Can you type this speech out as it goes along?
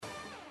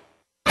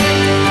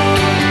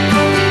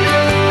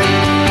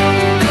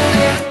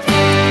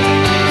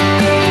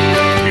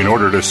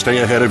order to stay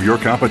ahead of your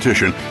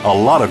competition, a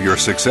lot of your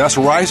success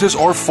rises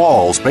or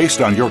falls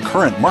based on your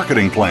current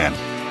marketing plan.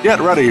 Get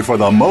ready for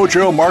the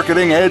Mojo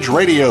Marketing Edge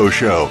radio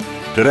show.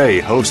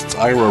 Today, hosts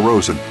Ira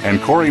Rosen and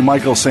Corey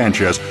Michael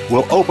Sanchez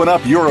will open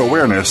up your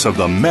awareness of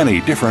the many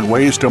different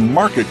ways to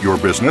market your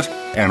business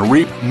and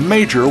reap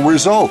major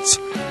results.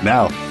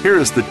 Now,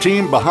 here's the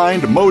team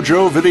behind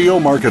Mojo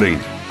Video Marketing,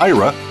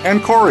 Ira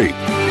and Corey.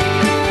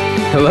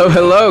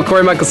 Hello.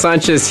 Corey Michael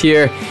Sanchez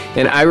here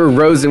and Ira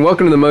Rosen.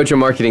 Welcome to the Mojo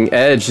Marketing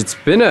Edge. It's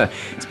been a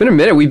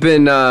minute. We've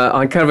been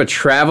on kind of a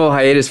travel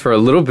hiatus for a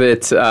little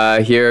bit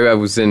here. I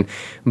was in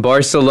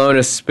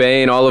Barcelona,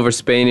 Spain, all over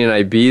Spain and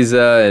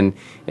Ibiza,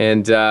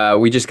 and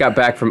we just got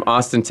back from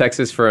Austin,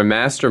 Texas for a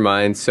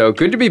mastermind. So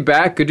good to be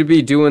back. Good to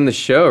be doing the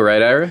show,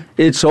 right, Ira?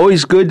 It's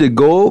always good to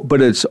go,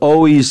 but it's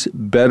always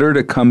better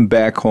to come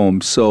back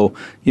home. So,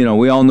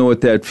 we all know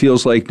what that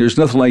feels like. There's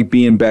nothing like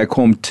being back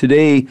home.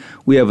 Today,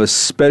 we have a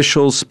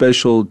special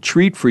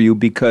treat for you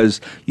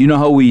because you know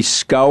how we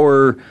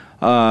scour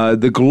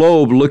the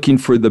globe looking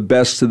for the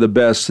best of the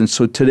best, and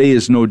so today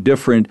is no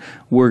different.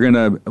 We're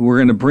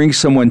gonna bring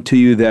someone to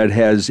you that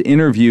has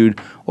interviewed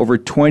over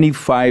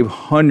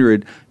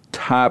 2,500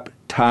 top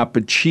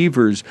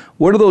achievers.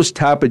 What do those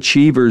top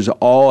achievers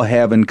all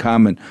have in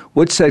common?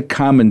 What's that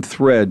common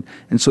thread?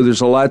 And so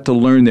there's a lot to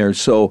learn there.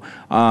 So,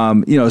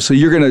 so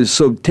you're going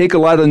to take a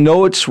lot of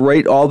notes,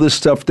 write all this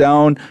stuff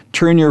down,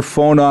 turn your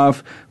phone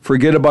off,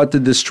 forget about the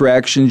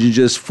distractions. You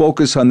just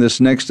focus on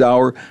this next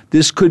hour.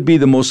 This could be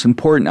the most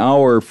important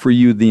hour for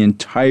you the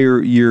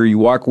entire year. You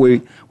walk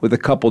away with a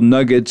couple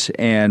nuggets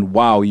and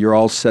wow, you're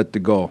all set to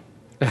go.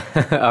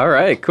 All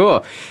right,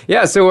 cool.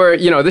 Yeah, so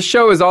this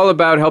show is all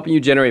about helping you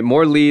generate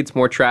more leads,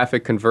 more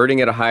traffic, converting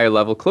at a higher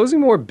level, closing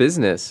more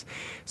business.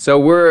 So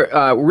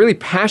we're really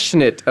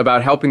passionate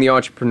about helping the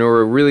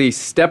entrepreneur really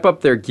step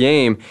up their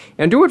game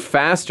and do it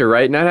faster,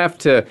 right? Not have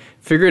to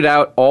figure it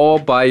out all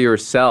by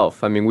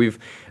yourself. I mean, we've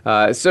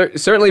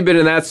certainly been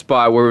in that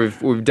spot where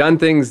we've done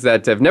things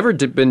that have never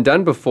been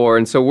done before,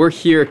 and so we're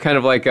here kind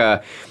of like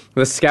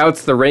the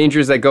scouts, the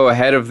rangers that go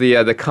ahead of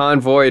the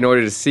convoy in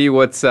order to see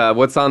what's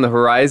on the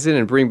horizon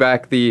and bring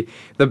back the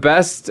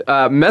best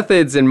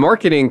methods and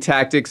marketing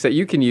tactics that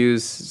you can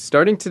use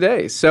starting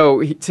today.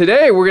 So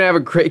today we're going to have a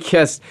great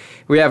guest.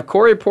 We have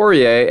Corey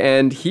Poirier,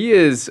 and he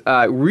is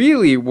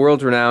really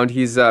world-renowned.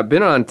 He's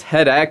been on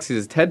TEDx.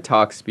 He's a TED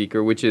Talk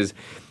speaker, which is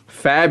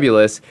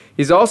fabulous.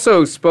 He's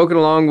also spoken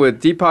along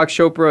with Deepak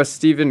Chopra,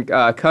 Stephen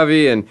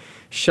Covey, and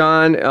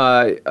Sean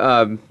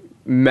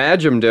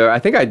Majumdar. I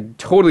think I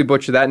totally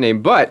butchered that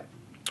name, but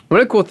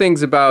one of the cool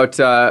things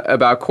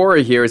about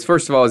Corey here is,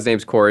 first of all, his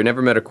name's Corey.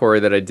 Never met a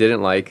Corey that I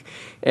didn't like.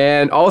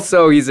 And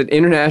also, he's an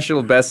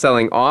international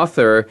best-selling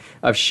author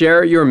of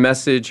Share Your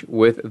Message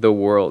with the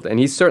World. And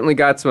he's certainly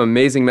got some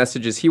amazing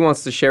messages he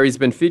wants to share. He's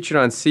been featured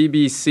on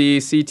CBC,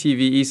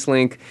 CTV,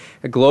 Eastlink,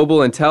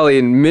 Global and Telly,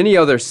 and many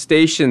other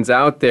stations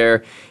out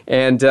there,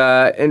 and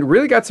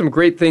really got some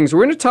great things.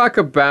 We're going to talk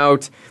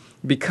about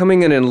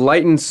becoming an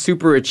enlightened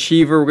super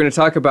achiever. We're going to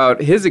talk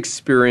about his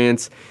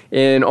experience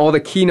in all the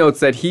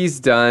keynotes that he's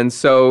done.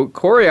 So,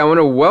 Corey, I want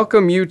to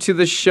welcome you to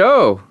the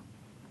show.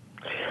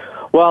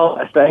 Well,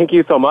 thank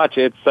you so much.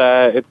 It's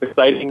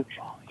exciting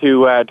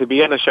to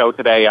be on the show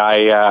today.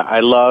 I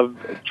love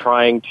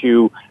trying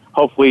to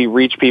hopefully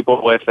reach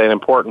people with an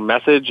important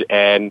message,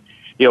 and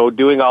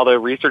doing all the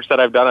research that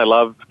I've done, I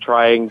love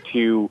trying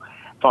to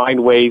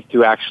find ways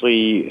to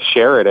actually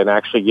share it and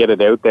actually get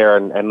it out there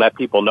and let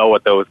people know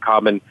what those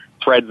common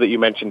threads that you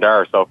mentioned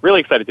are. So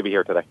really excited to be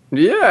here today.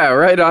 Yeah,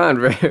 right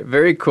on. Very,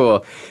 very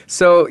cool.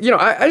 So,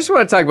 I just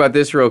want to talk about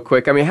this real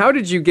quick. I mean, how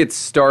did you get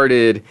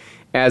started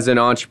as an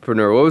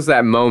entrepreneur? What was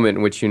that moment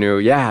in which you knew,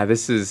 yeah,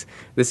 this is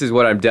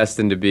what I'm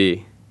destined to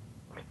be?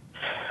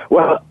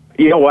 Well,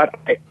 you know what?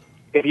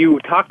 If you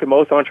talk to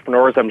most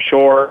entrepreneurs, I'm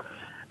sure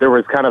there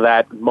was kind of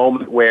that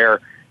moment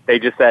where they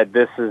just said,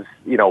 this is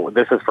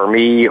for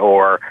me,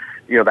 or,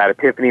 that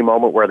epiphany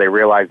moment where they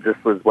realized this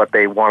was what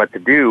they wanted to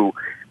do.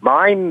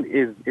 Mine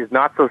is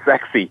not so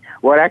sexy.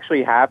 What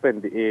actually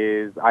happened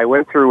is I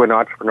went through an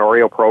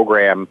entrepreneurial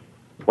program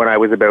when I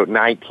was about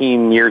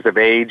 19 years of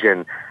age,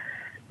 and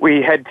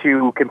we had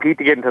to compete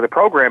to get into the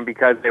program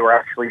because they were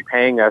actually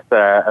paying us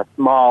a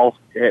small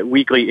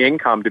weekly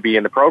income to be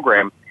in the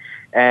program.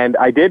 And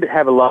I did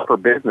have a love for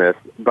business,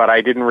 but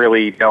I didn't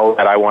really know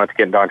that I wanted to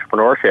get into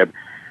entrepreneurship.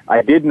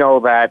 I did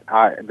know that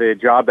the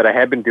job that I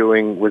had been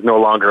doing was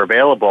no longer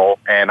available,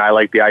 and I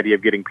liked the idea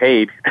of getting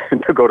paid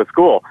to go to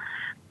school.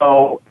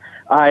 So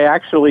I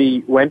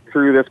actually went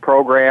through this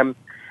program,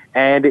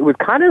 and it was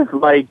kind of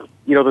like,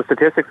 the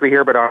statistics we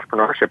hear about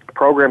entrepreneurship. The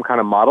program kind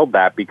of modeled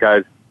that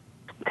because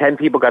 10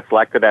 people got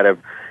selected out of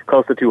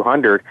close to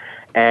 200,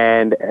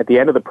 and at the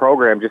end of the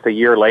program, just a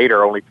year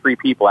later, only 3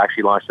 people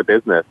actually launched a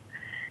business.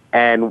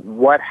 And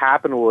what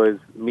happened was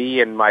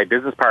me and my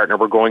business partner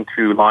were going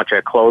to launch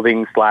a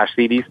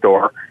clothing/CD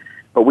store,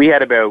 but we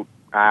had about,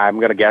 I'm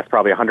going to guess,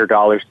 probably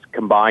 $100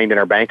 combined in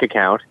our bank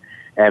account.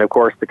 And, of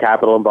course, the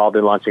capital involved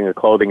in launching a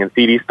clothing and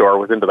CD store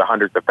was into the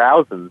hundreds of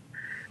thousands.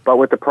 But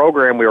with the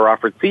program, we were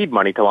offered seed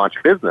money to launch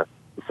a business.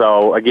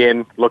 So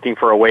again, looking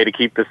for a way to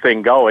keep this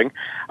thing going,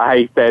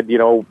 I said,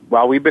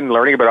 well, we've been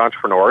learning about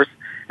entrepreneurs,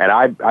 and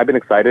I've been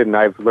excited, and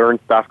I've learned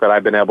stuff that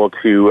I've been able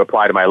to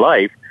apply to my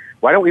life.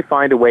 Why don't we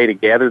find a way to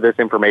gather this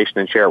information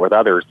and share it with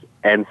others?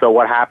 And so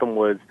what happened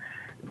was,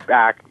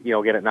 back,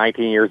 again, at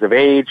 19 years of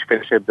age,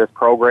 finished this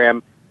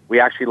program, we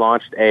actually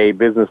launched a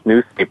business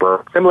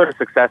newspaper, similar to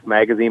Success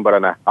Magazine, but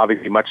on a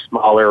obviously much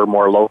smaller,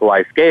 more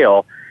localized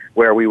scale,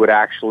 where we would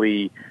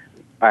actually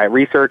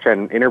research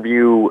and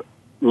interview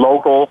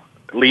local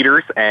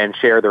leaders and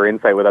share their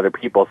insight with other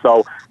people.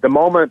 So the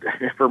moment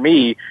for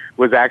me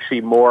was actually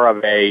more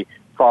of a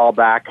fall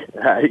back,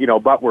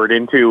 buttward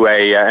into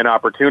an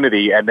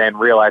opportunity, and then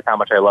realize how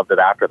much I loved it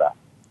after that.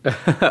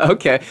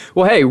 Okay.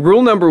 Well, hey,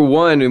 rule number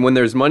one, when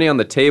there's money on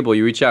the table,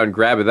 you reach out and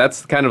grab it.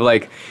 That's kind of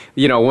like,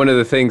 one of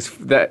the things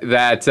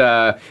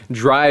that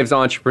drives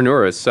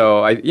entrepreneurs.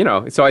 So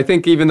I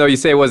think even though you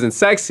say it wasn't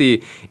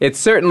sexy, it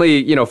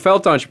certainly,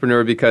 felt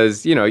entrepreneurial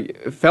because there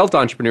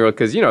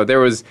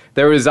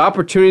was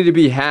opportunity to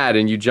be had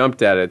and you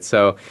jumped at it.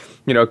 So,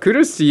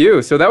 kudos to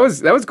you. So that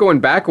was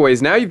going back a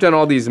ways. Now you've done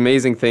all these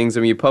amazing things.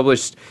 I mean,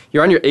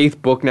 you're on your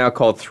 8th book now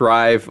called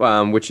Thrive,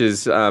 which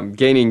is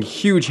gaining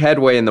huge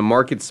headway in the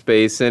market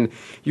space. And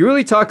you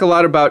really talk a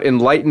lot about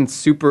enlightened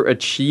super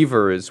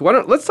achievers.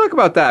 Let's talk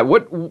about that.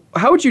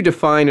 How would you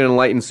define an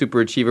enlightened super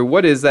achiever?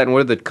 What is that, and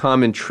what are the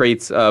common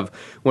traits of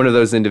one of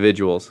those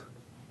individuals?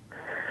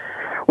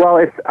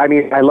 Well,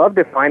 I love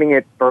defining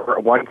it for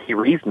one key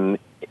reason.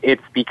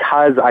 It's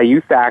because I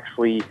used to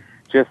actually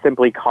just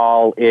simply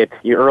call it,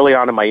 early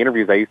on in my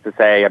interviews, I used to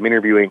say I'm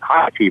interviewing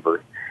high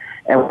achievers.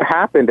 And what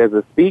happened as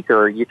a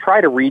speaker, you try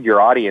to read your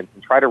audience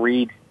and try to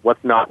read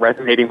what's not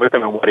resonating with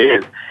them and what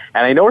is.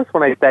 And I noticed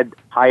when I said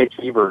high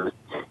achievers,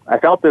 I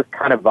felt this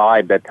kind of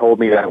vibe that told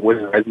me that it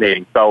wasn't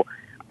resonating. So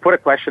I put a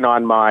question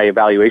on my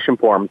evaluation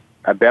form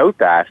about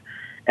that.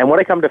 And what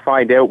I come to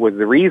find out was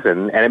the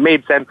reason, and it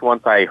made sense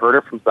once I heard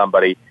it from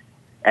somebody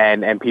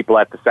and people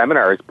at the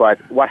seminars, but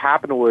what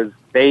happened was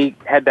they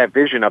had that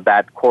vision of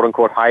that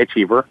quote-unquote high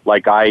achiever,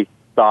 like I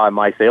saw in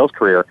my sales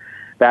career,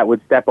 that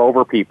would step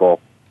over people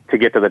to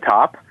get to the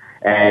top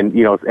and,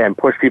 and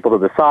push people to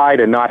the side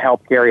and not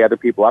help carry other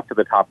people up to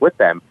the top with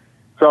them.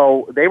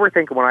 So they were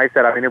thinking when I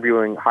said I'm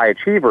interviewing high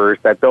achievers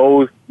that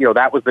those,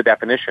 that was the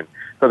definition.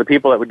 So the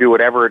people that would do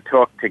whatever it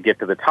took to get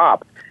to the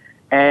top.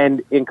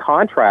 And in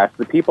contrast,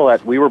 the people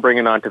that we were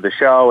bringing onto the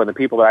show and the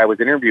people that I was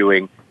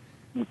interviewing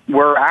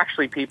were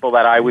actually people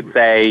that I would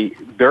say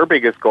their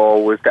biggest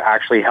goal was to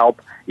actually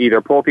help either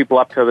pull people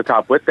up to the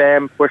top with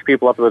them, push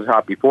people up to the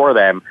top before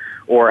them,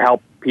 or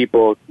help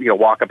people,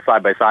 walk up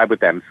side by side with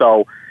them.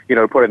 So,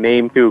 to put a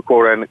name to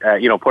quote,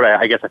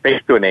 a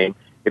face to a name,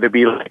 it'd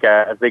be like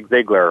a Zig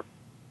Ziglar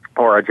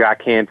or a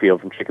Jack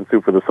Canfield from Chicken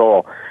Soup for the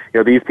Soul.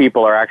 These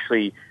people are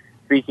actually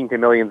speaking to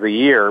millions a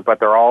year, but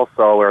they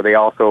also,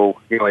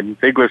 in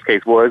Ziglar's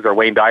case was, or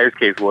Wayne Dyer's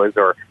case was,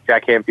 or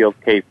Jack Canfield's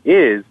case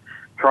is,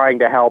 trying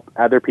to help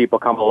other people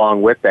come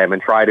along with them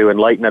and try to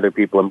enlighten other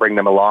people and bring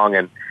them along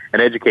and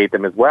educate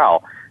them as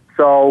well.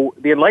 So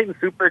the enlightened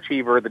super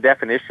achiever, the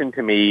definition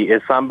to me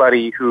is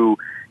somebody who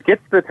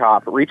gets to the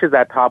top, reaches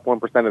that top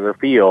 1% of their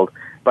field,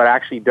 but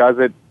actually does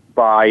it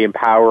by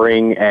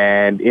empowering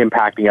and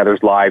impacting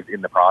others' lives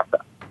in the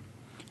process.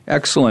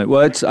 Excellent.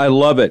 Well, I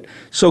love it.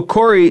 So,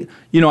 Corey,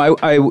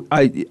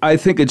 I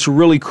think it's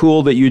really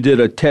cool that you did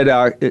a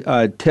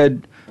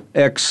TEDx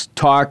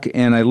talk,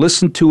 and I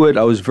listened to it.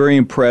 I was very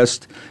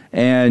impressed.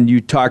 And you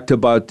talked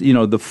about,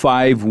 the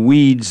 5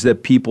 weeds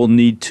that people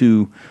need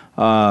to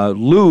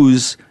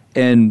lose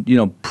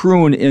and,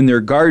 prune in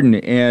their garden.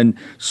 And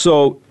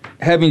so,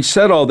 having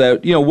said all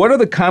that, what are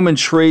the common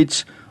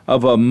traits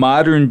of a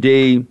modern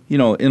day,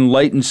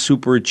 enlightened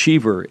super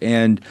achiever?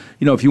 And,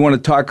 if you want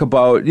to talk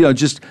about,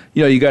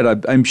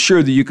 I'm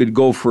sure that you could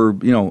go for,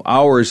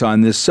 hours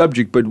on this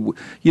subject, but,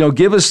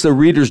 give us the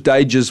Reader's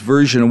Digest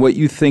version of what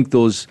you think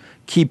those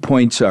key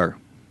points are.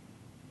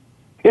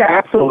 Yeah,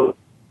 absolutely.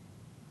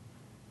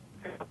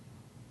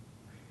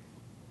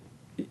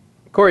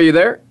 Corey, you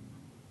there?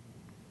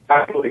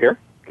 Absolutely here.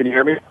 Can you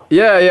hear me?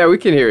 Yeah, we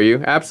can hear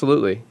you.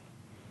 Absolutely.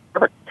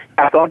 Perfect.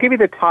 So I'll give you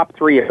the top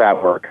 3 if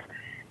that works.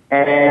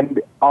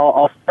 And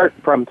I'll start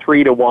from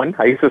 3 to 1.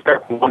 I used to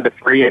start from 1 to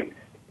 3, and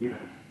you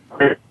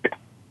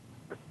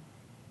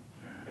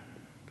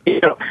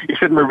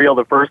shouldn't reveal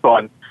the first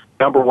one.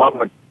 Number 1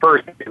 went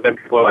first, and then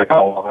people are like,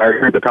 oh, well, I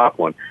heard the top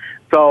one.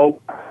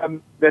 So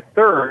the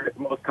third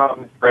most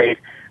common trait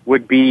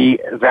would be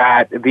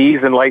that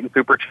these enlightened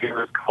super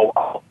achievers go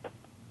all.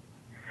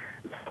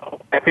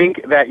 So I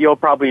think that you'll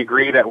probably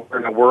agree that we're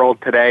in a world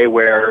today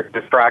where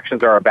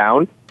distractions are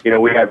abound.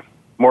 We have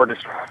more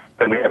distractions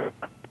than we have.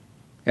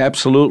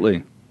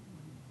 Absolutely.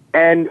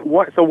 And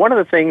so one of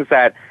the things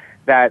that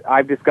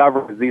I've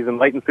discovered is these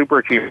enlightened super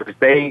achievers,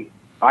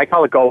 I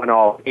call it going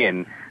all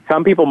in.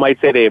 Some people might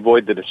say they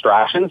avoid the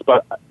distractions,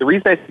 but the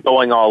reason I say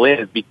going all in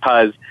is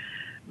because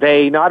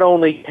they not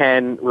only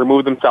can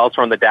remove themselves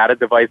from the data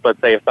device,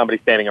 let's say if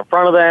somebody's standing in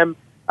front of them,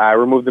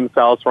 remove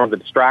themselves from the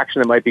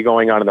distraction that might be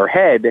going on in their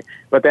head,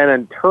 but then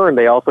in turn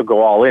they also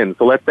go all in.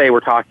 So let's say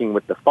we're talking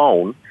with the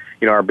phone.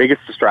 our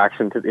biggest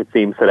distraction, it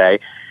seems today.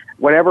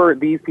 Whenever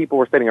these people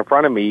were sitting in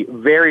front of me,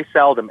 very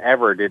seldom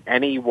ever did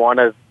any one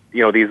of,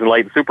 these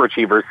enlightened super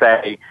achievers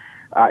say,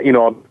 I'm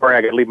sorry,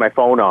 I got to leave my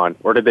phone on,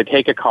 or did they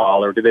take a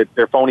call, or did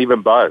their phone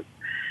even buzz?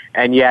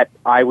 And yet,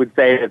 I would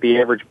say that the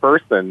average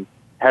person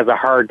has a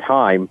hard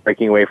time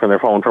breaking away from their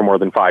phone for more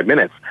than 5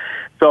 minutes.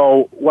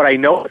 So what I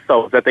notice,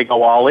 though, is that they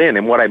go all in.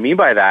 And what I mean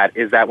by that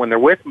is that when they're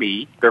with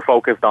me, they're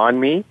focused on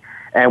me.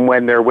 And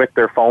when they're with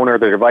their phone or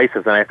their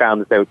devices, and I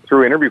found this out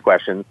through interview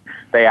questions,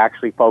 they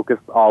actually focus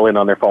all in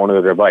on their phone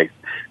or their device.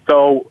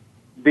 So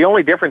the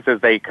only difference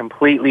is they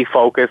completely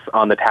focus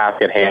on the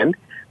task at hand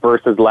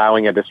versus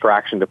allowing a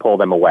distraction to pull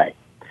them away.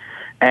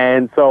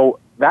 And so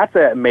that's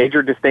a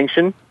major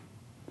distinction,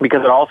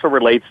 because it also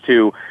relates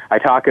to, I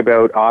talk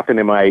about often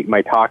in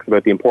my talks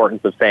about the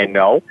importance of saying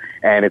no,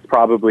 and it's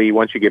probably,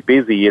 once you get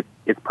busy,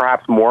 it's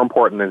perhaps more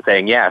important than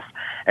saying yes.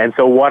 And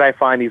so what I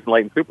find these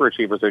enlightened super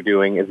achievers are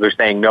doing is they're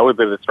saying no to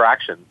the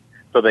distractions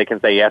so they can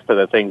say yes to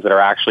the things that are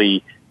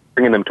actually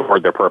bringing them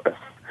toward their purpose.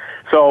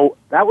 So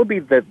that would be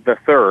the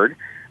third.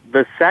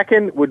 The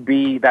second would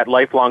be that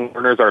lifelong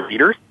learners are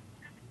leaders.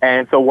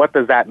 And so what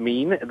does that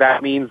mean?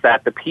 That means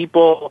that the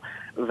people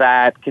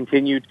that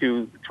continue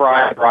to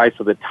try and rise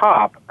to the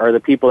top are the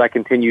people that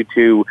continue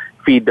to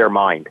feed their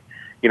mind.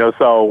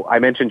 So I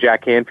mentioned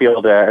Jack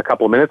Canfield a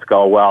couple of minutes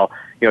ago. Well,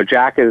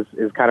 Jack is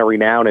kind of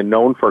renowned and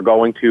known for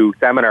going to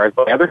seminars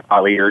by other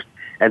thought leaders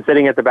and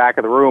sitting at the back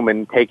of the room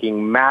and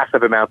taking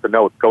massive amounts of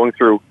notes, going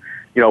through,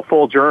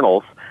 full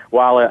journals,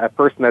 while a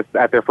person that's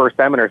at their first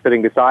seminar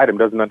sitting beside him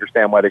doesn't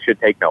understand why they should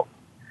take notes.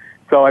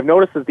 So I've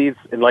noticed that these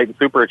enlightened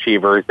super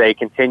achievers, they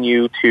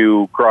continue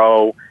to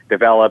grow,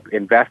 develop,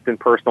 invest in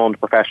personal and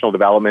professional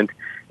development,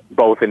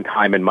 both in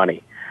time and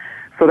money.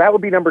 So that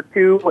would be number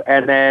two,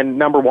 and then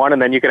number one,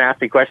 and then you can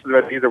ask me questions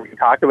about these, or we can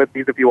talk about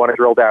these if you want to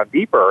drill down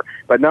deeper.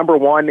 But number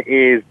one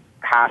is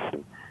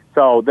passion.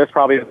 So this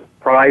probably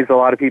surprised a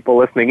lot of people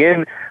listening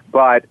in,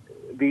 but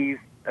these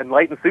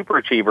enlightened super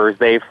achievers,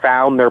 they've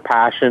found their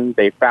passion,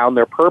 they've found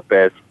their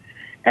purpose,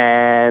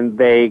 and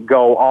they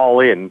go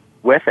all in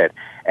with it.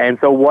 And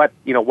so what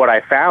I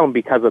found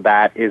because of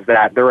that is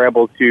that they're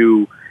able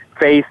to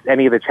face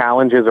any of the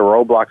challenges or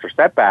roadblocks or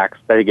setbacks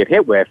that they get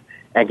hit with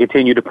and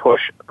continue to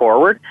push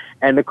forward.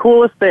 And the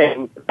coolest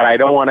thing that I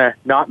don't want to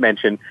not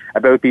mention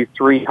about these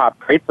three top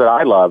traits that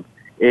I love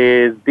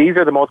is these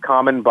are the most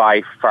common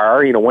by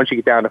far. Once you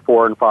get down to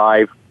 4 and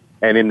 5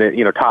 and in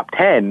the, top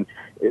 10,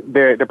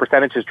 the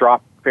percentages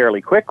drop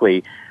fairly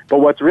quickly.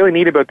 But what's really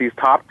neat about these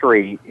top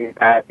three is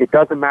that it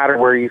doesn't matter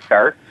where you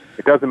start.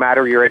 It doesn't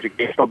matter your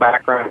educational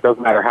background. It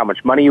doesn't matter how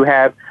much money you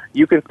have.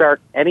 You can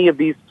start any of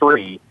these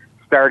three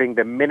starting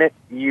the minute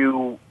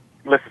you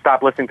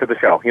stop listening to the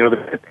show.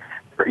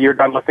 You're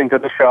done listening to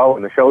the show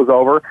and the show's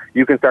over.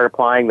 You can start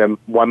applying them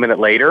 1 minute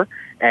later,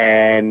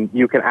 and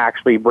you can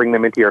actually bring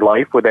them into your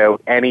life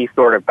without any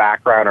sort of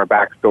background or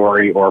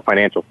backstory or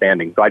financial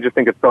standing. So I just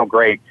think it's so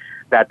great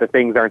that the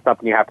things aren't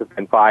something you have to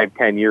spend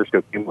 5-10 years to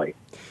accumulate.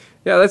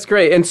 Yeah, that's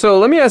great. And so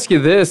let me ask you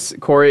this,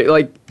 Corey,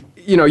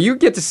 you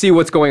get to see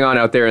what's going on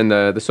out there in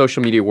the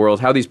social media world,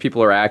 how these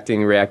people are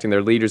reacting,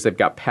 their leaders, they've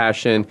got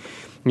passion.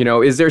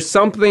 Is there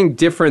something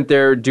different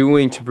they're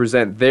doing to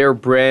present their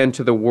brand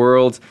to the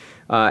world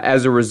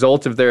as a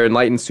result of their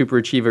enlightened super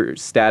achiever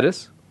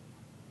status?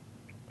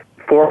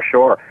 For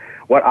sure.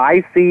 What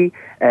I see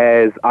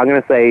as, I'm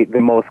going to say,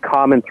 the most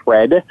common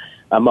thread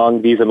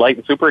among these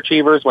enlightened super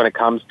achievers when it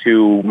comes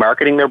to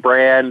marketing their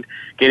brand,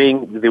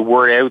 getting the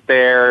word out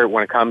there,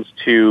 when it comes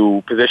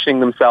to positioning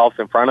themselves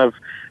in front of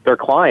their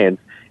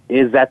clients,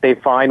 is that they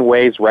find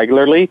ways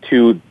regularly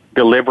to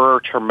deliver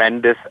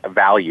tremendous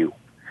value.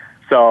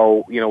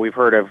 So, we've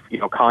heard of,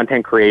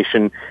 content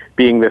creation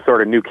being the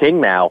sort of new king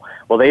now.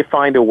 Well, they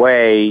find a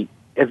way,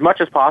 as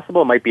much as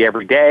possible. It might be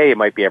every day, it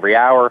might be every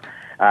hour,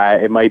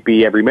 it might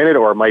be every minute,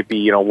 or it might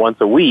be, once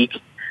a week.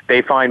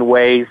 They find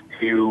ways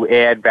to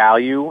add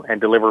value and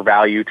deliver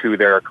value to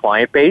their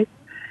client base.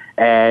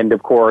 And,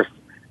 of course,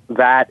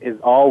 that is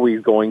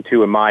always going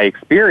to, in my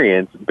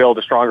experience, build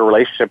a stronger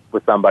relationship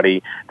with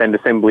somebody than to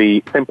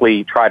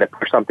simply try to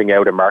push something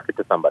out and market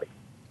to somebody.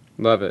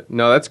 Love it.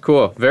 No, that's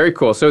cool. Very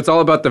cool. So it's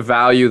all about the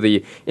value,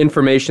 the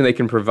information they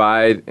can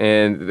provide,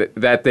 and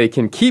that they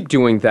can keep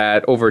doing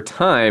that over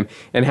time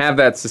and have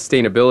that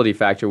sustainability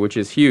factor, which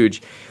is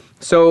huge.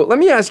 So let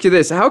me ask you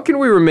this. How can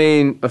we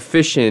remain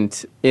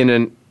efficient in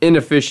an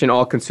inefficient,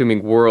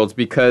 all-consuming world?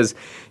 Because,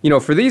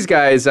 for these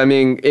guys,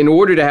 in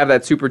order to have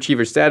that super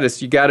achiever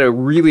status, you got to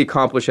really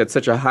accomplish at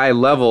such a high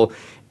level.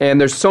 And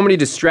there's so many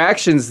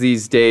distractions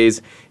these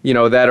days,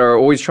 that are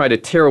always trying to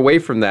tear away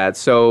from that.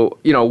 So,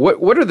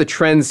 what are the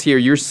trends here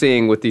you're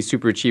seeing with these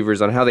super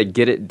achievers on how they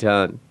get it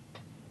done?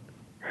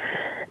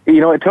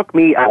 It took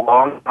me a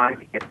long time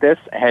to get this,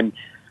 and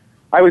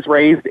I was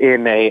raised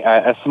in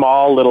a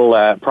small little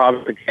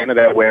province in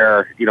Canada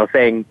where,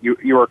 saying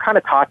you were kind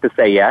of taught to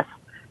say yes.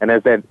 And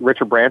as then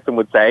Richard Branson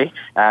would say,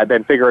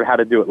 then figure out how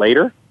to do it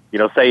later.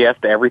 Say yes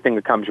to everything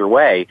that comes your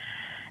way.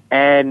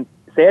 And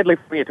sadly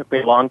for me, it took me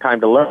a long time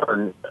to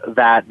learn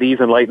that these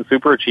enlightened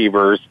super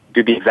achievers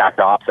do the exact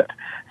opposite.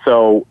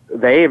 So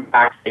they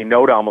actually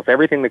know to almost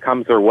everything that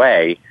comes their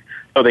way,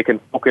 so they can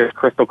focus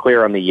crystal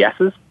clear on the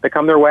yeses that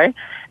come their way.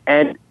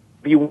 And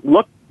if you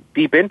look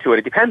deep into it,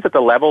 it depends at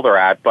the level they're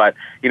at, but,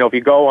 if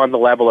you go on the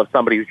level of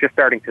somebody who's just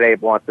starting today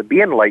but wants to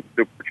be an Enlightened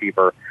Super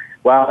Achiever,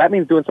 well, that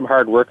means doing some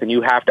hard work, and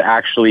you have to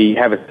actually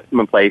have a system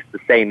in place to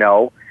say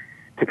no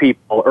to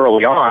people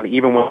early on,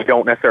 even when you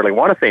don't necessarily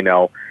want to say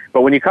no.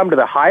 But when you come to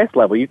the highest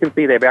level, you can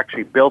see they've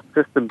actually built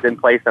systems in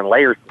place and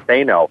layers to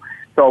say no.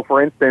 So,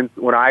 for instance,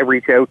 when I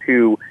reach out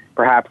to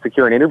perhaps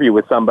secure an interview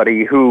with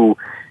somebody who,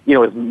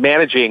 is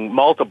managing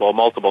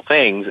multiple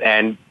things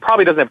and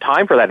probably doesn't have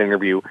time for that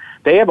interview,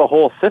 they have a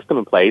whole system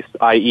in place,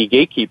 i.e.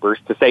 gatekeepers,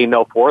 to say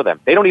no for them.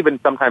 They don't even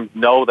sometimes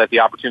know that the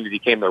opportunity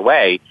came their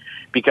way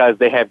because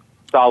they have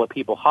solid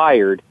people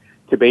hired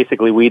to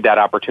basically weed that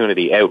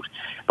opportunity out.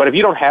 But if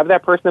you don't have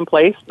that person in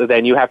place,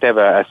 then you have to have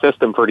a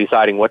system for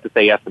deciding what to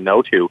say yes and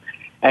no to.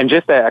 And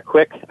just a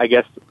quick,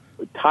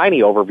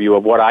 tiny overview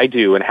of what I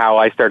do and how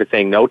I started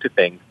saying no to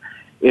things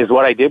is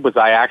what I did was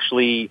I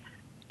actually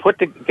put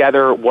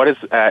together what is,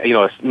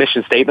 a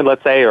mission statement,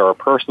 let's say, or a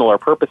personal or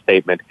purpose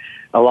statement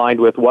aligned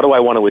with what do I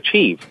want to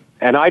achieve.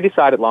 And I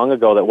decided long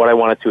ago that what I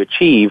wanted to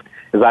achieve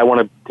is I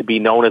wanted to be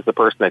known as the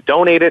person that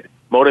donated,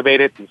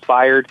 motivated,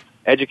 inspired,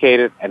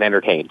 educated, and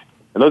entertained.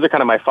 And those are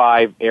kind of my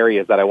 5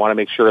 areas that I want to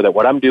make sure that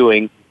what I'm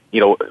doing,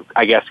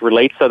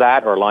 relates to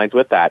that or aligns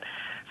with that.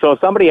 So if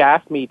somebody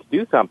asks me to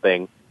do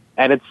something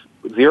and it's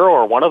 0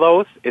 or 1 of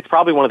those, it's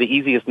probably one of the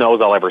easiest no's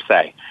I'll ever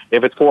say.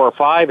 If it's 4 or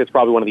 5, it's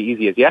probably one of the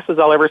easiest yeses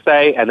I'll ever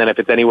say. And then if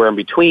it's anywhere in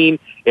between,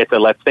 it's a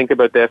let's think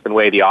about this and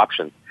weigh the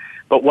options.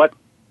 But what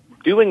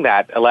doing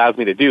that allows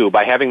me to do,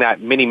 by having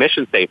that mini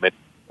mission statement,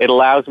 it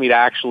allows me to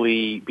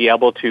actually be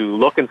able to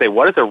look and say,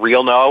 what is a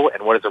real no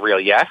and what is a real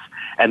yes?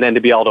 And then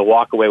to be able to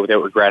walk away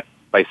without regret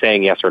by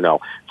saying yes or no.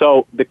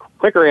 So the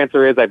quicker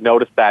answer is I've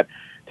noticed that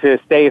to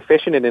stay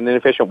efficient in an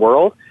inefficient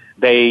world,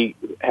 they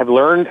have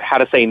learned how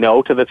to say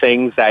no to the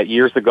things that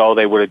years ago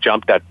they would have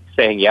jumped at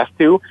saying yes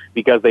to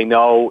because they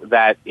know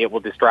that it will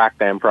distract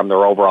them from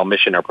their overall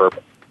mission or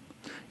purpose.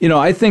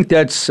 I think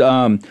that's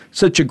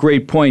such a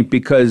great point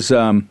because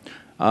we're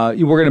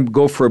going to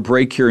go for a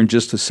break here in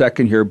just a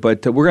second here,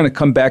 but we're going to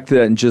come back to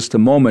that in just a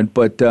moment.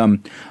 But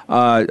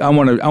I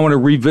want to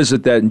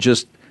revisit that in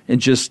just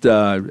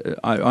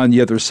on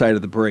the other side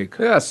of the break.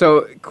 Yeah,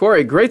 so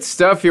Corey, great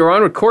stuff. You're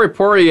on with Corey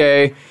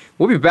Poirier.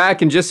 We'll be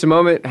back in just a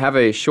moment. Have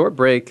a short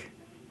break.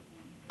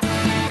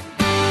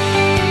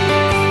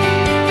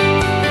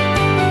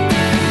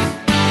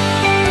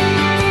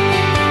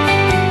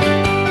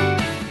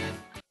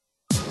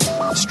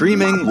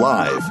 Streaming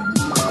live,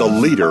 the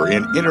leader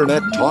in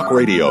Internet talk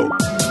radio,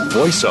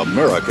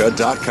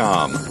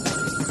 VoiceAmerica.com.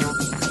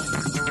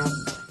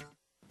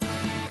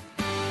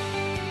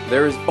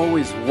 There is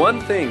always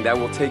one thing that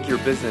will take your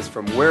business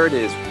from where it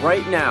is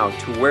right now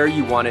to where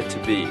you want it to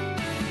be.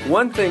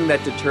 One thing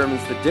that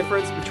determines the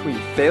difference between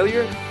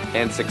failure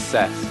and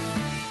success.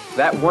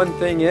 That one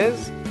thing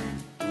is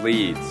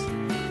leads.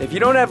 If you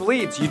don't have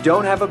leads, you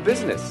don't have a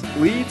business.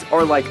 Leads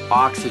are like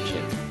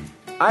oxygen.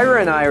 Ira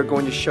and I are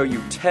going to show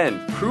you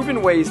 10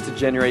 proven ways to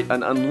generate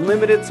an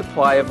unlimited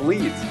supply of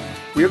leads.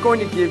 We are going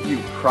to give you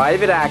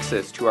private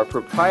access to our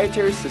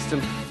proprietary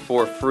system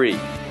for free.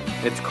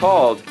 It's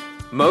called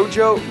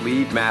Mojo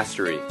Lead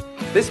Mastery.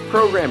 This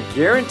program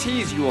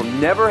guarantees you will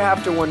never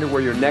have to wonder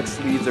where your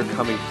next leads are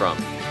coming from.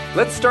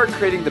 Let's start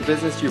creating the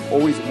business you've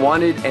always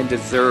wanted and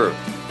deserved.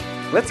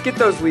 Let's get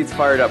those leads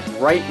fired up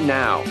right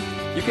now.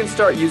 You can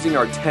start using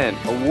our 10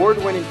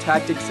 award-winning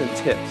tactics and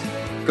tips.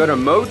 Go to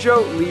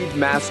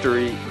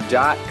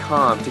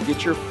mojoleadmastery.com to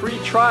get your free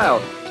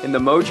trial in the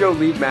Mojo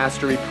Lead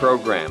Mastery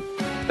program.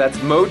 That's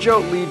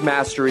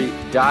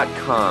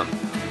mojoleadmastery.com.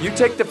 You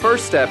take the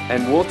first step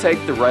and we'll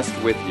take the rest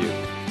with you.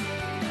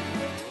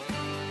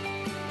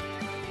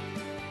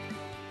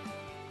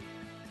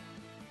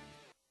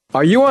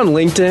 Are you on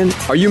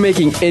LinkedIn? Are you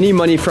making any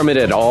money from it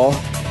at all?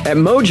 At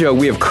Mojo,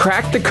 we have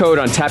cracked the code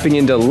on tapping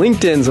into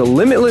LinkedIn's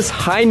limitless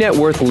high net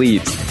worth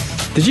leads.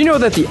 Did you know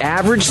that the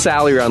average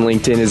salary on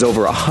LinkedIn is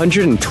over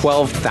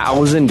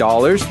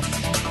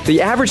 $112,000?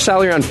 The average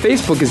salary on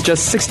Facebook is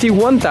just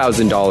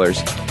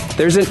 $61,000.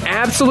 There's an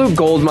absolute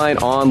gold mine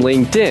on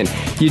LinkedIn.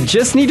 You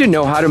just need to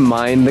know how to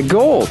mine the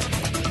gold.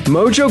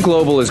 Mojo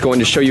Global is going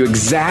to show you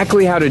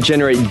exactly how to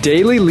generate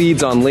daily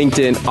leads on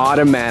LinkedIn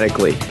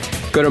automatically.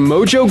 Go to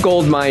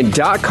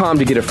mojogoldmine.com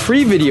to get a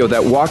free video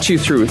that walks you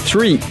through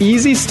 3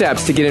 easy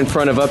steps to get in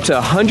front of up to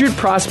 100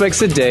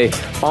 prospects a day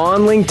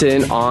on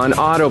LinkedIn on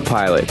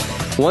autopilot.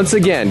 Once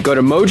again, go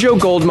to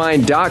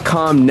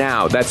mojogoldmine.com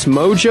now. That's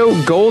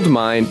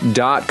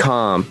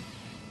mojogoldmine.com.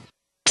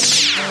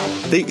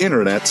 The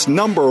Internet's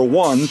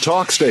 #1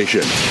 talk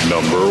station.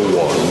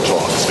 #1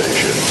 talk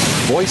station.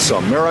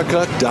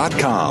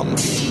 VoiceAmerica.com.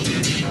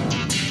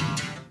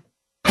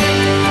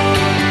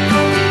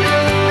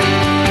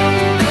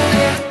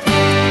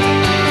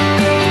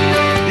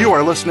 You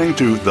are listening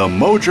to the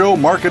Mojo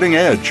Marketing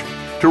Edge.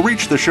 To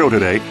reach the show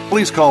today,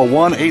 please call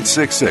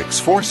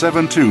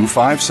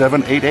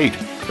 1-866-472-5788.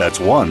 That's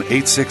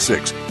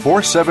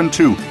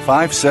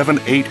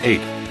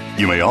 1-866-472-5788.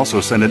 You may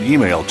also send an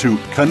email to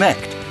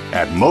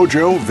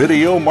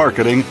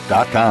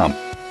connect@mojovideomarketing.com.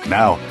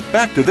 Now,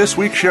 back to this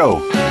week's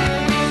show.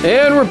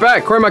 And we're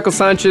back. Corey Michael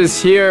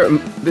Sanchez here.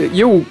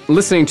 You're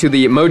listening to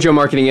the Mojo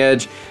Marketing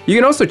Edge. You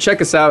can also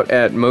check us out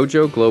at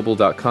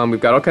mojoglobal.com. We've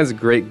got all kinds of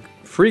great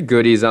free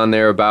goodies on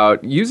there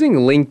about using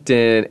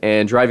LinkedIn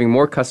and driving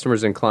more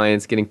customers and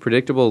clients, getting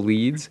predictable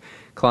leads,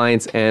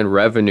 clients, and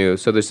revenue.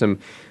 So there's some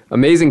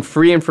amazing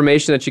free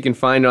information that you can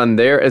find on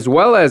there, as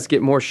well as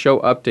get more show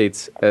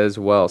updates as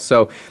well.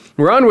 So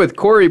we're on with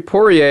Corey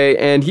Poirier,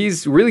 and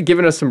he's really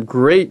given us some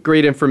great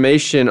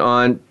information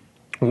on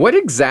what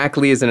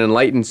exactly is an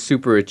enlightened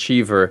super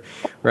achiever,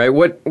 right?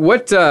 What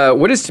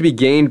is to be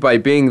gained by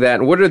being that,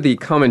 and what are the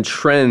common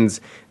trends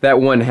that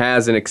one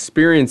has and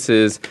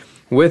experiences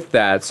with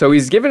that? So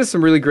he's given us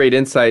some really great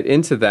insight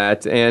into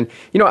that. And,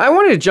 I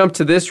wanted to jump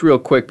to this real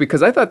quick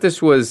because I thought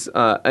this was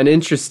a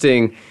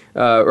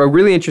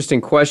really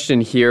interesting question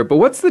here. But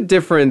what's the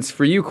difference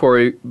for you,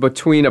 Corey,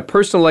 between a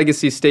personal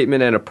legacy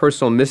statement and a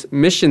personal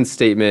mission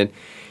statement?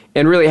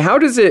 And really, how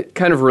does it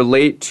kind of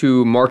relate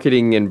to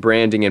marketing and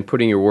branding and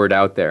putting your word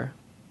out there?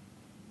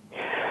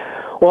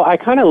 Well, I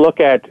kind of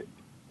look at,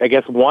 I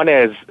guess, one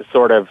is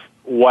sort of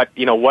what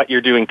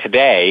you're doing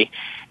today,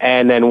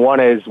 and then one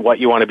is what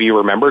you want to be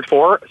remembered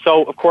for.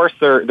 So, of course,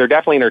 they're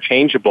definitely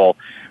interchangeable,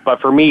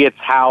 but for me, it's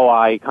how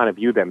I kind of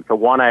view them. So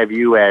one I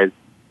view as,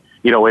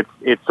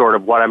 it's sort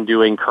of what I'm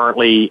doing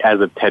currently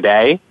as of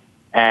today,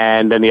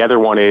 and then the other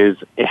one is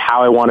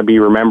how I want to be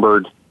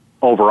remembered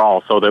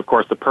overall. So, of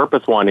course, the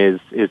purpose one is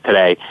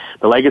today.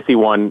 The legacy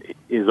one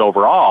is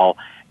overall.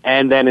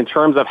 And then in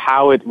terms of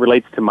how it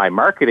relates to my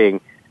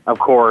marketing, of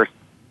course,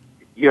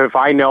 if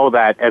I know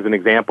that, as an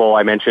example,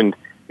 I mentioned,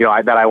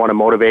 that I want to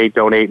motivate,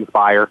 donate,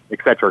 inspire, et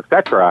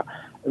cetera,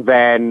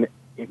 then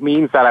it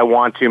means that I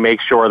want to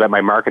make sure that my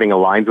marketing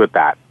aligns with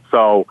that.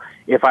 So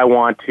if I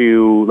want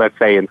to, let's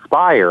say,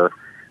 inspire,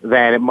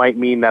 then it might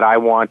mean that I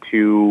want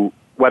to,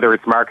 whether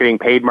it's marketing,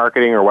 paid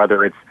marketing, or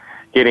whether it's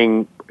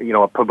getting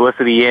a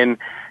publicity in,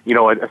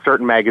 a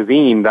certain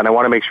magazine, then I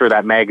want to make sure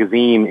that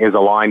magazine is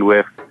aligned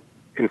with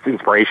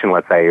inspiration,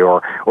 let's say,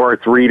 or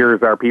its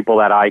readers are people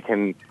that I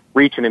can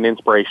reach in an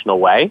inspirational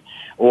way.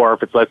 Or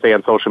if it's, let's say,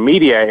 on social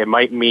media, it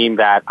might mean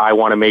that I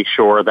want to make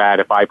sure that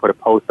if I put a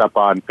post up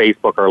on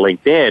Facebook or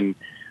LinkedIn,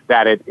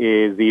 that it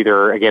is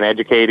either, again,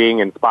 educating,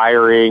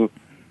 inspiring,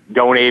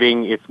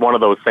 donating. It's one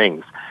of those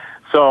things.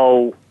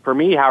 So for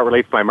me, how it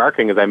relates to my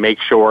marketing is I make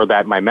sure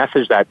that my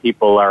message that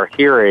people are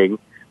hearing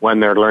when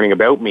they're learning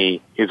about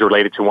me is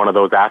related to one of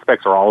those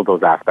aspects or all of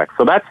those aspects.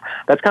 So that's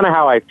kind of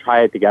how I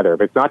tie it together.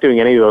 If it's not doing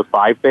any of those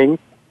five things,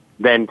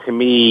 then to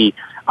me,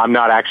 I'm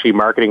not actually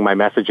marketing my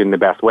message in the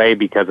best way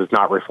because it's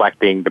not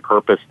reflecting the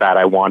purpose that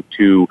I want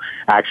to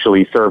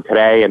actually serve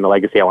today and the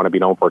legacy I want to be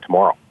known for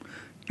tomorrow.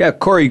 Yeah,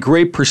 Corey,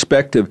 great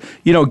perspective.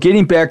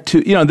 Getting back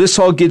to, this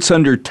all gets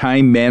under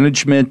time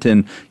management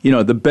and,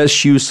 the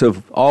best use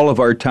of all of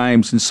our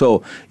times. And so,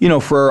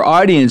 for our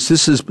audience,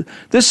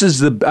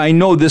 I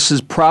know this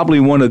is probably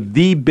one of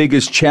the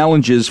biggest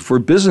challenges for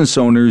business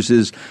owners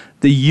is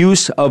the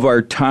use of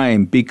our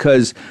time,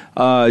 because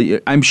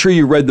I'm sure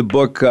you read the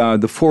book,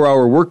 The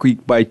 4-Hour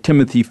Workweek by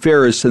Timothy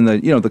Ferriss, and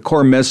the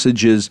core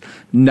message is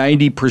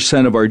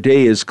 90% of our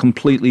day is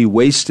completely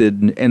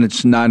wasted and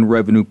it's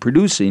non-revenue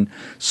producing.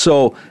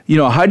 So,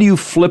 how do you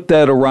flip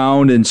that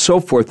around and so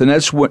forth? And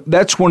that's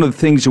one of the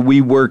things that we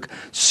work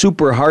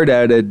super hard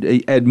at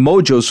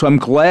Mojo. So I'm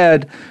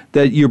glad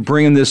that you're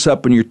bringing this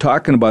up and you're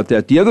talking about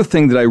that. The other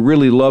thing that I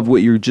really love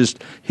what you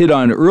just hit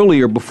on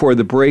earlier before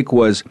the break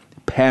was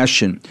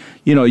passion.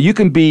 You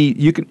can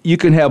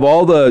have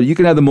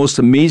the most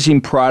amazing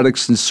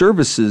products and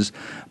services,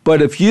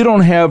 but if you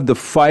don't have the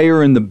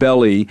fire in the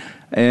belly,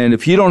 and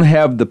if you don't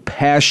have the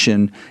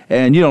passion,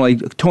 and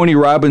like Tony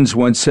Robbins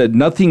once said,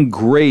 nothing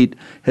great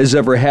has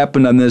ever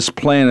happened on this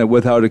planet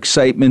without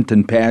excitement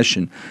and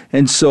passion.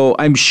 And so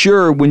I'm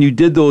sure when you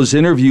did those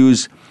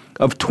interviews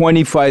of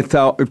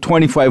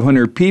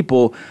 2,500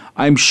 people,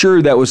 I'm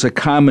sure that was a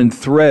common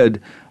thread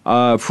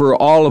for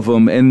all of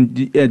them.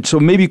 And so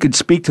maybe you could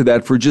speak to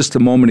that for just a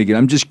moment again.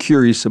 I'm just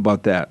curious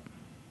about that.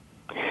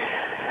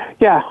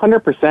 Yeah,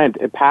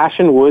 100%.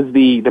 Passion was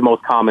the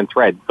most common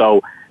thread.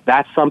 So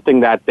that's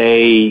something that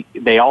they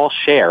all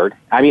shared.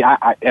 I mean,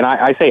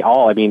 I say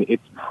all. I mean,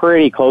 it's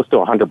pretty close to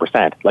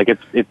 100%. Like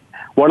it's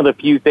one of the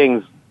few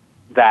things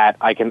that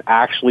I can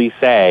actually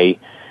say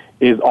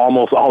is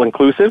almost all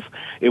inclusive.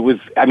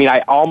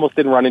 I almost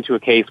didn't run into a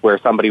case where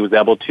somebody was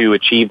able to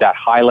achieve that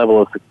high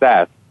level of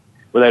success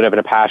without having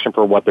a passion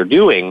for what they're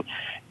doing.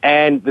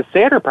 And the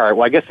sadder part,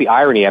 well, I guess the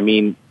irony,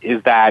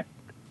 is that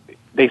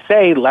they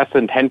say less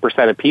than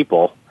 10% of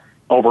people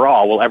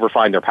overall will ever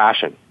find their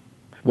passion.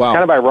 Wow. It's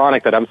kind of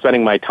ironic that I'm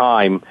spending my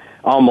time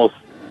almost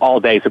all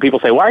day. So people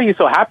say, why are you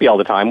so happy all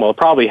the time? Well, it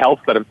probably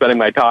helps that I'm spending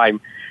my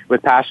time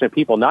with passionate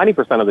people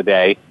 90% of the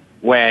day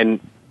when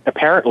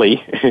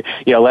apparently,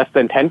 less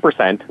than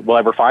 10% will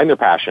ever find their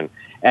passion.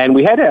 And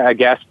we had a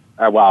guest,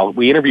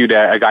 we interviewed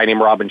a guy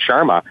named Robin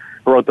Sharma,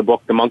 who wrote the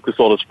book, The Monk Who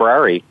Sold His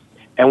Ferrari.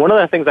 And one of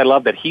the things I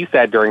love that he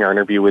said during our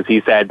interview was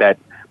he said that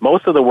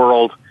most of the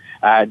world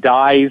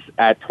dies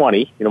at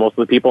 20. Most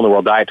of the people in the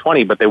world die at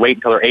 20, but they wait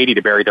until they're 80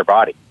 to bury their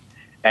body.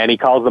 And he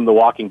calls them the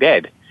walking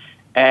dead.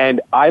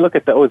 And I look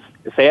at those,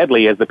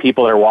 sadly, as the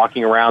people that are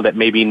walking around that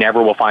maybe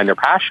never will find their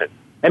passion.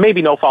 And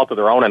maybe no fault of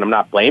their own, and I'm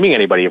not blaming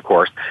anybody, of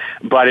course,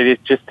 but it is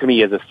just, to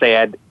me, as a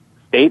sad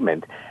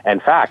statement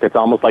and fact. It's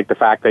almost like the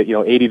fact that,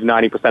 80 to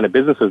 90% of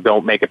businesses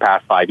don't make it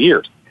past 5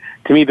 years.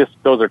 To me,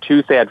 those are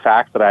two sad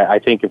facts that I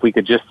think if we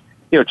could just,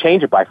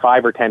 change it by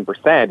 5 or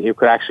 10%, it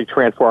could actually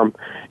transform,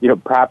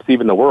 perhaps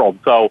even the world.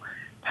 So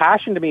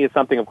passion to me is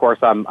something, of course,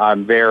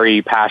 I'm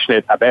very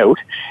passionate about.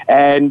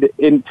 And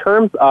in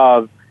terms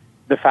of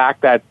the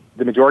fact that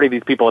the majority of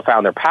these people have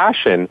found their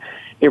passion,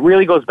 it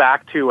really goes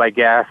back to, I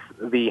guess,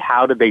 the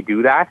how did they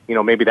do that?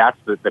 Maybe that's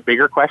the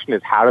bigger question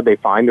is how did they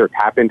find or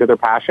tap into their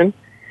passion?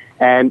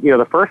 And,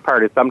 the first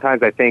part is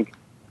sometimes I think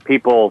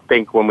people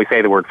think when we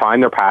say the word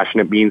find their passion,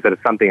 it means that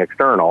it's something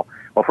external.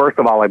 Well, first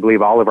of all, I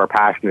believe all of our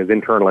passion is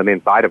internal and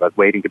inside of us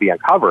waiting to be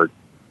uncovered.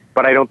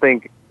 But I don't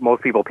think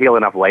most people peel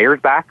enough layers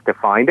back to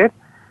find it.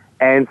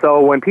 And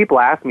so when people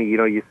ask me,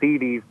 you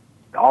see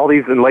all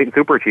these enlightened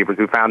super achievers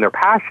who found their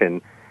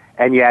passion,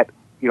 and yet,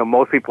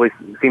 most people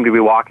seem to be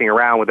walking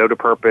around without a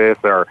purpose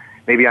or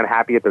maybe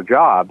unhappy at their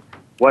job.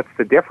 What's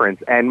the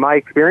difference? And my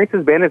experience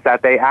has been is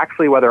that they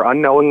actually, whether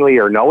unknowingly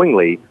or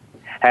knowingly,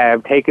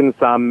 have taken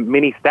some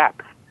mini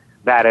steps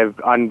that have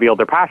unveiled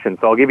their passion.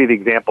 So I'll give you the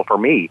example for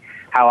me,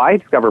 how I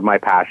discovered my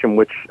passion,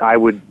 which I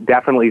would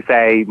definitely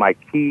say my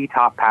key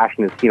top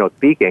passion is keynote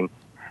speaking.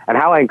 And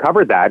how I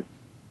uncovered that,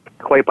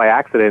 quite by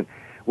accident,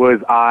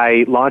 was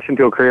I launched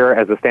into a career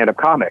as a stand-up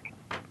comic.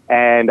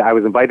 And I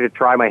was invited to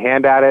try my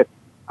hand at it.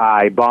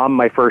 I bombed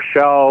my first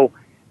show,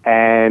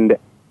 and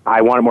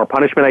I wanted more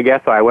punishment, I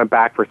guess, so I went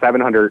back for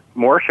 700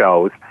 more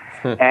shows.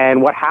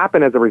 And what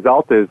happened as a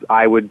result is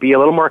I would be a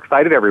little more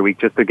excited every week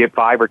just to get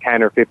 5 or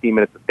 10 or 15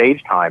 minutes of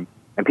stage time.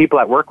 And people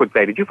at work would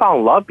say, did you fall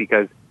in love?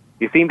 Because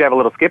you seem to have a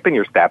little skip in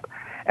your step.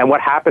 And what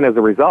happened as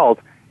a result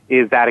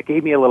is that it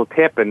gave me a little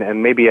tip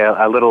and maybe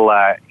a little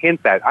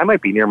hint that I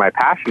might be near my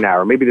passion now,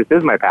 or maybe this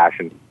is my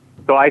passion.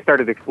 So I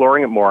started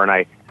exploring it more, and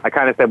I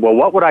kind of said, well,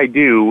 what would I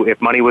do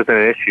if money wasn't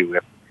an issue,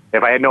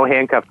 if I had no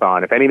handcuffs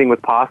on, if anything was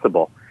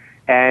possible?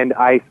 And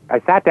I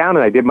sat down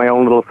and I did my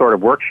own little sort of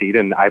worksheet,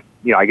 and I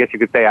guess you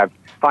could say I've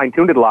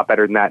fine-tuned it a lot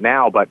better than that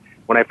now, but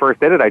when I first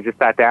did it, I just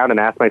sat down and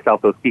asked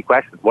myself those key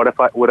questions.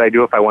 What would I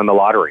do if I won the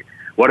lottery?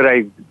 What did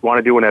I want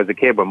to do when I was a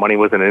kid when money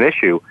wasn't an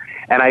issue?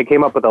 And I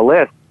came up with a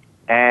list,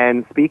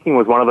 and speaking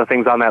was one of the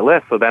things on that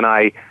list. So then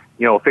I,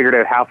 figured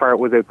out how far it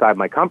was outside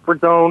my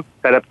comfort zone,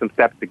 set up some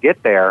steps to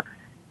get there,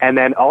 and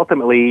then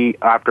ultimately,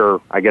 after,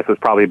 I guess it was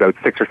probably about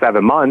 6 or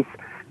 7 months,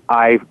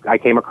 I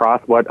came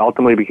across what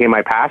ultimately became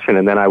my passion,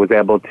 and then I was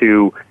able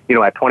to,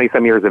 at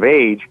 20-some years of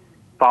age,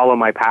 follow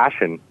my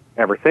passion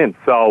ever since.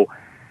 So,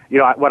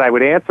 what I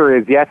would answer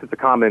is, yes, it's a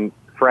common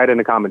thread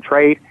and a common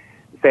trait.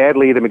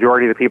 Sadly, the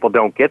majority of the people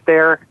don't get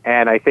there,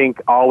 and I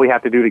think all we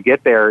have to do to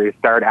get there is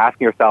start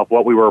asking ourselves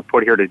what we were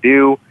put here to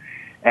do,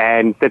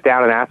 and sit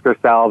down and ask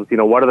ourselves,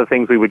 what are the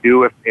things we would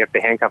do if the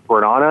handcuffs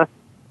weren't on us,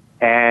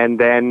 and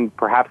then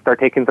perhaps start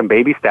taking some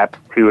baby steps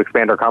to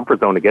expand our comfort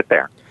zone to get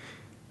there.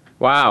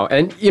 Wow.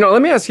 And,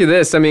 let me ask you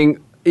this. I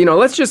mean,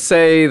 let's just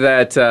say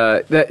that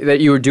that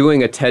you were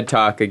doing a TED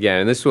Talk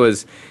again, and this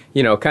was,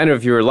 kind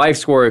of your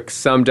life's work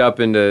summed up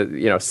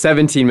into,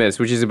 17 minutes,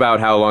 which is about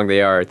how long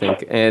they are, I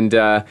think. And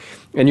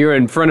you're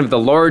in front of the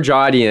large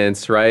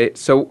audience, right?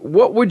 So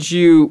what would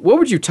you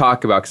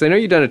talk about? Because I know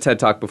you've done a TED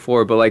Talk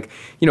before, but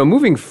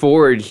moving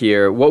forward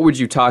here, what would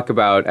you talk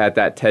about at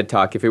that TED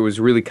Talk if it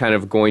was really kind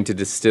of going to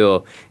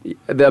distill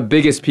the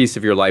biggest piece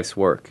of your life's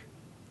work?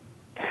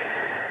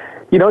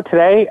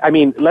 Today,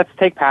 let's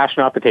take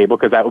passion off the table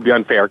because that would be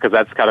unfair because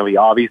that's kind of the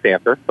obvious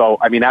answer. So,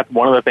 that's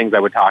one of the things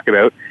I would talk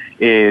about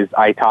is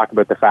I talk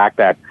about the fact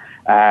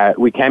that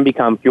we can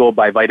become fueled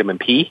by vitamin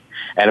P.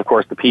 And, of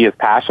course, the P is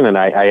passion. And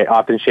I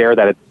often share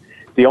that it's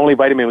the only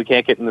vitamin we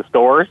can't get in the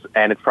stores,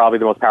 and it's probably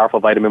the most powerful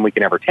vitamin we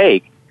can ever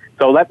take.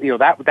 So,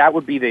 that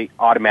would be the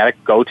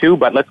automatic go-to.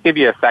 But let's give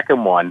you a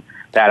second one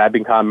that I've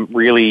become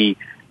really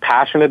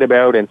passionate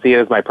about and see it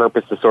as my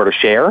purpose to sort of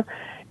share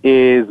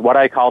is what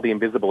I call the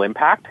invisible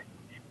impact.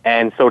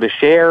 And so to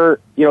share,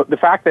 the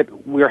fact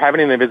that we're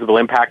having an invisible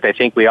impact, I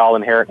think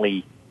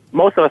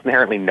most of us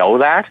inherently know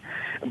that,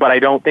 but I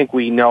don't think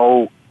we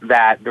know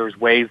that there's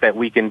ways that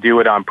we can do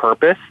it on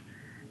purpose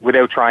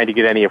without trying to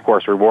get any, of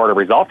course, reward or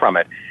result from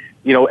it.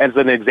 As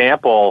an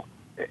example,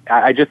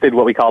 I just did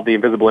what we called the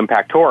Invisible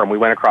Impact Tour, and we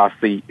went across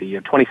the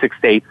 26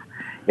 states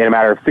in a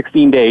matter of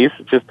 16 days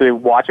just to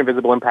watch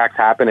invisible impacts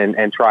happen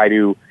and try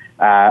to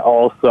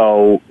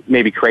also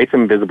maybe create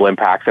some invisible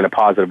impacts in a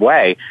positive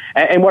way.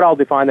 And what I'll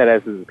define that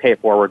as is pay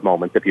it forward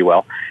moments, if you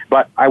will.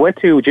 But I went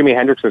to Jimi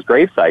Hendrix's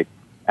gravesite,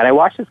 and I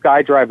watched this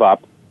guy drive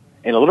up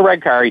in a little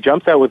red car. He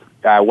jumps out with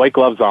white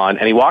gloves on,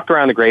 and he walked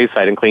around the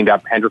gravesite and cleaned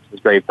up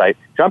Hendrix's gravesite,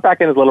 jumped back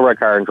in his little red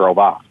car and drove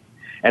off.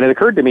 And it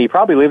occurred to me, he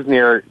probably lives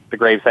near the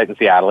gravesite in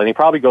Seattle, and he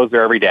probably goes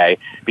there every day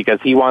because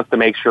he wants to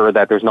make sure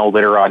that there's no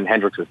litter on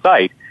Hendrix's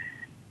site.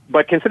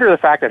 But consider the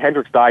fact that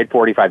Hendrix died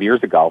 45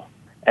 years ago,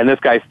 and this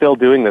guy's still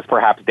doing this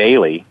perhaps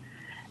daily.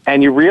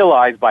 And you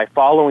realize by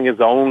following his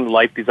own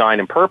life design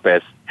and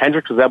purpose,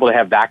 Hendricks was able to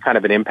have that kind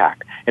of an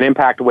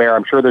impact where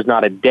I'm sure there's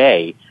not a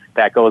day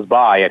that goes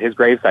by at his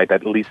gravesite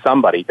that at least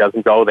somebody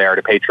doesn't go there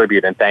to pay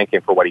tribute and thank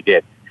him for what he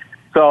did.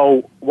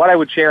 So what I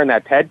would share in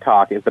that TED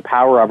Talk is the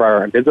power of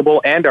our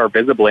invisible and our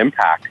visible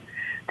impact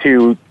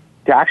to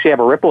actually have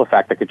a ripple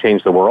effect that could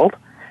change the world,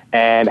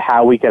 and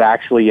how we could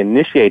actually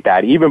initiate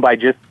that even by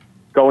just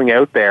going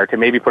out there to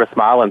maybe put a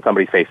smile on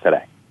somebody's face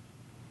today.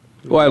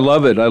 Well, I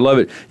love it. I love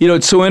it. You know,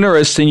 it's so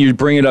interesting you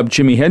bring it up,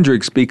 Jimi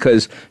Hendrix,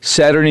 because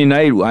Saturday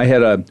night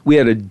we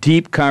had a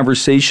deep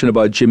conversation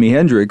about Jimi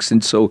Hendrix,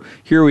 and so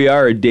here we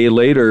are a day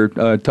later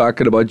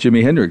talking about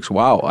Jimi Hendrix.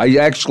 Wow. I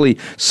actually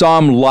saw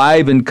him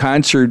live in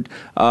concert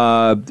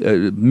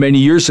many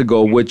years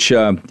ago, which,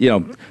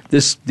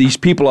 these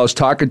people I was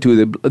talking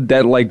to,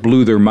 that like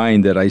blew their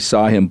mind that I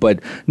saw him. But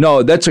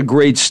no, that's a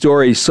great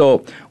story.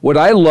 So what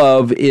I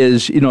love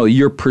is,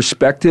 your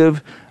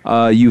perspective.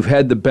 You've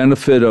had the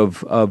benefit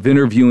of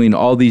interviewing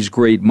all these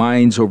great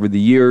minds over the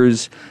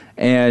years,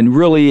 and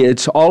really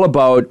it's all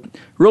about,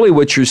 really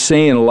what you're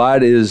saying a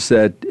lot is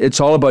that it's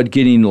all about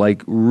getting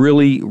like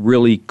really,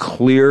 really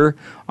clear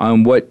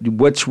on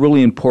what's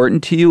really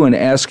important to you and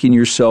asking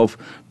yourself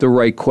the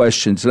right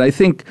questions. And I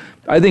think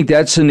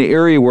that's an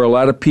area where a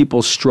lot of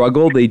people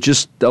struggle. They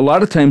just, a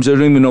lot of times they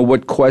don't even know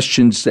what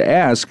questions to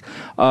ask.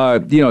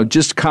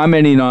 Just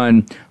commenting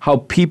on how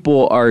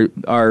people are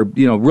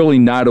really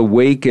not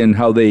awake, and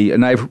how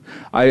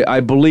I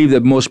believe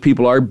that most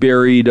people are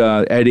buried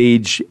at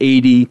age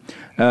 80.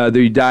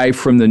 They die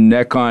from the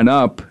neck on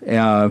up,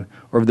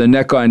 or the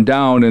neck on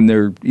down, and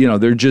they're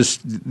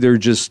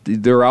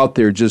out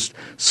there just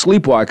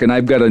sleepwalking.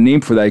 I've got a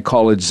name for that. I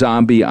call it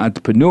zombie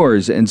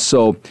entrepreneurs. And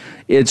so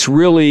it's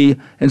really,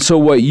 and so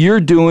what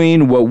you're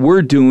doing, what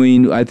we're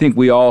doing, I think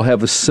we all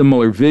have a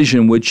similar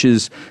vision, which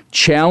is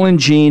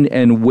challenging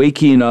and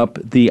waking up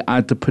the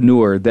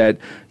entrepreneur. That,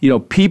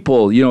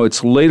 people,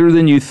 it's later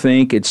than you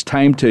think. It's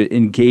time to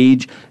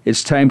engage.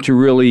 It's time to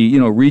really,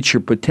 reach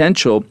your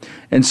potential.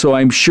 And so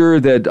I'm sure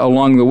that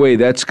along the way,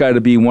 that's got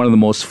to be one of the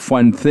most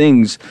fun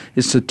things,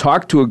 is to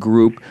talk to a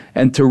group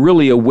and to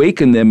really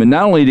awaken them, and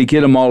not only to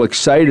get them all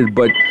excited,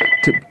 but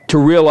to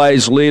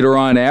realize later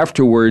on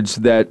afterwards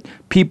that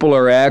people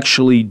are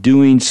actually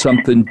doing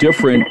something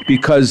different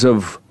because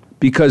of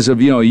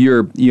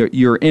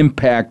your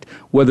impact,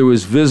 whether it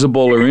was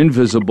visible or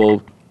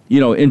invisible,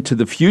 into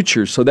the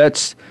future. So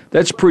that's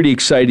pretty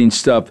exciting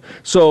stuff.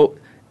 So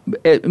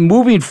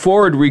moving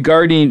forward,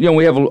 regarding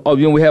we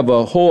have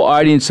a whole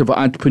audience of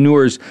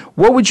entrepreneurs.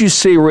 What would you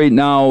say right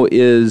now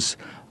is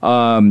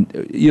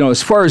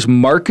as far as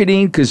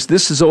marketing, because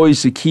this is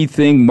always the key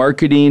thing,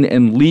 marketing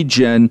and lead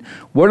gen,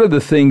 what are the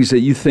things that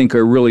you think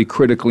are really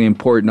critically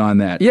important on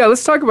that? Yeah,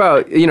 let's talk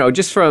about,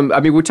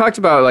 we talked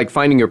about like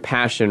finding your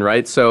passion,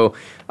 right? So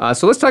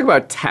let's talk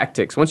about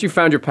tactics. Once you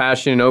found your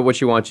passion, know what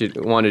you want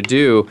to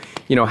do,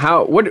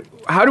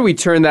 how do we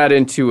turn that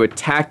into a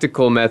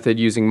tactical method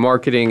using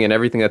marketing and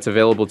everything that's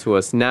available to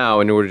us now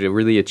in order to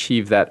really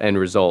achieve that end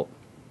result?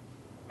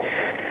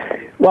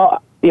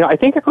 Well, I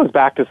think it goes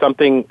back to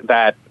something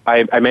that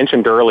I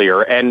mentioned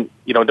earlier, and,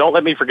 don't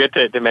let me forget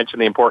to mention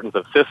the importance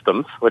of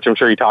systems, which I'm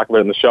sure you talk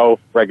about in the show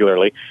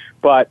regularly.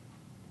 But,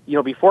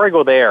 before I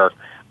go there,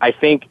 I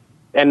think,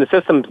 and the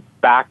systems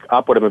back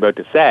up what I'm about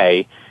to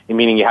say,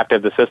 meaning you have to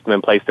have the system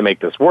in place to make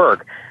this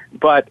work,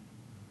 but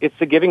it's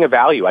the giving of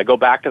value. I go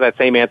back to that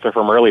same answer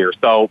from earlier,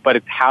 but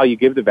it's how you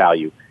give the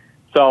value.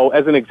 So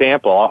as an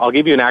example, I'll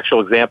give you an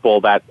actual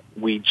example that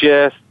we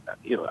just,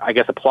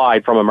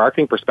 applied from a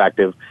marketing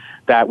perspective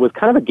that was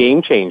kind of a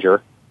game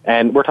changer,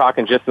 and we're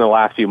talking just in the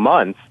last few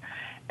months.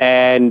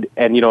 And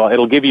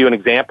it'll give you an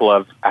example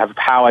of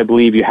how I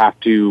believe you have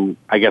to,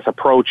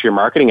 approach your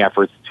marketing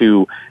efforts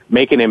to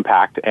make an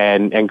impact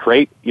and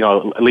create,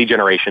 lead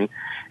generation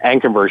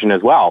and conversion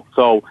as well.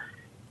 So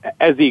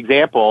as the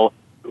example,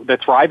 the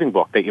Thriving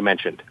book that you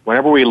mentioned,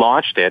 whenever we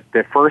launched it,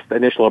 the first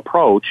initial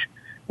approach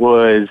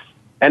was,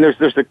 and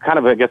there's a kind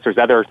of, there's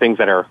other things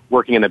that are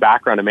working in the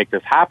background to make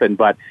this happen,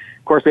 but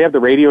of course we have the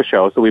radio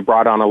show, so we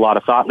brought on a lot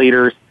of thought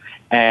leaders,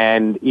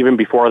 and even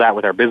before that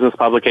with our business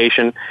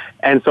publication.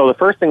 And so the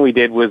first thing we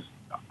did was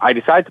I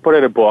decided to put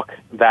out a book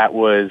that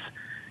was,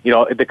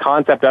 the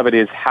concept of it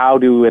is how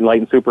do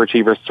enlightened super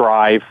achievers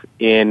thrive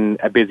in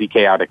a busy,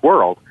 chaotic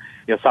world,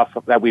 stuff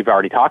that we've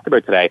already talked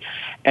about today.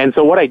 And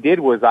so what I did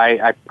was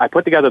I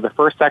put together the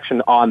first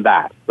section on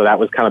that. So that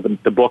was kind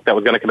of the book that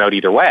was going to come out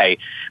either way.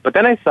 But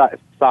then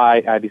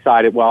I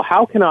decided, well,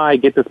 how can I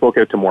get this book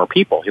out to more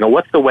people?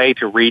 What's the way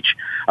to reach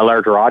a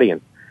larger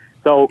audience?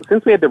 So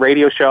since we had the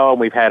radio show and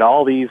we've had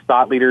all these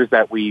thought leaders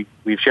that we've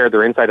shared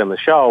their insight on the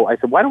show, I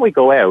said, why don't we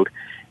go out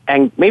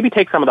and maybe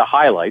take some of the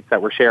highlights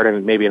that were shared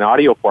in maybe an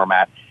audio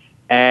format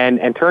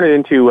and turn it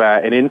into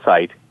an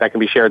insight that can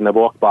be shared in the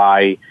book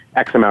by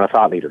X amount of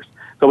thought leaders.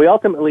 So we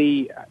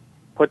ultimately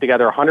put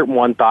together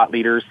 101 thought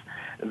leaders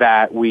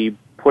that we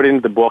put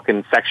into the book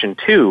in section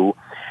 2,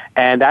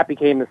 And that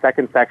became the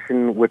second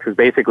section, which was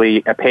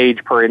basically a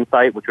page per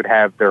insight, which would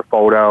have their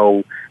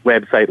photo,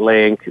 website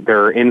link,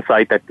 their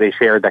insight that they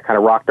shared that kind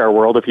of rocked our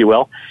world, if you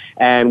will.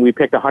 And we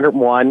picked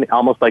 101,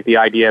 almost like the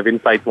idea of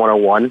Insights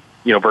 101,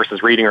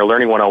 versus Reading or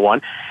Learning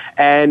 101.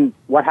 And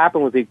what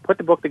happened was we put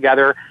the book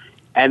together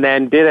and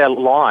then did a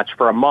launch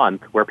for a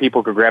month where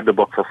people could grab the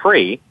book for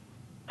free.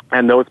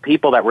 And those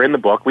people that were in the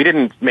book, we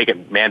didn't make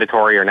it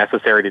mandatory or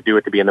necessary to do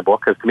it to be in the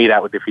book, because to me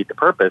that would defeat the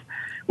purpose.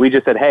 We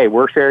just said, hey,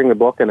 we're sharing the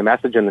book and the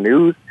message in the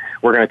news.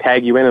 We're going to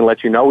tag you in and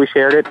let you know we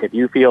shared it. If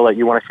you feel that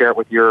you want to share it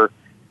with your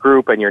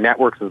group and your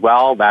networks as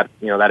well, that'd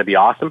be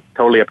awesome.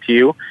 Totally up to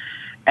you.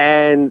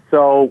 And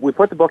so we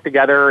put the book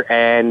together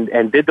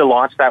and did the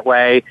launch that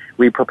way.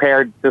 We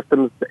prepared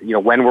systems,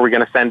 when were we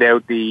going to send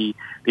out the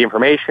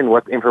information,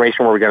 what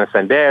information were we going to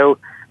send out,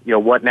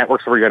 what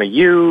networks were we going to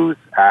use,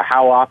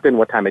 how often,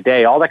 what time of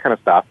day, all that kind of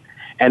stuff.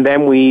 And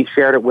then we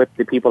shared it with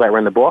the people that were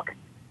in the book.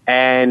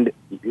 And,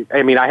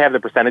 I have the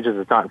percentages,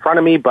 it's not in front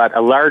of me, but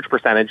a large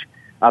percentage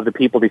of the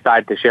people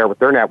decided to share with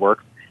their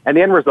networks. And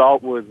the end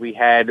result was we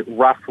had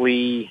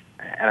roughly,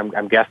 and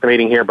I'm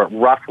guesstimating here, but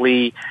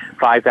roughly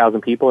 5,000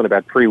 people in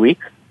about 3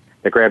 weeks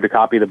that grabbed a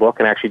copy of the book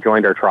and actually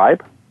joined our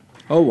tribe.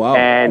 Oh, wow.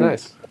 And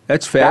nice.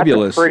 That's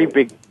fabulous. That's a pretty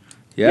big,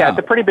 it's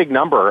a pretty big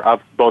number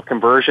of both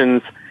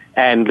conversions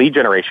and lead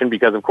generation,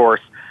 because, of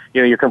course,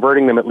 you're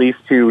converting them at least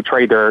to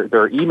trade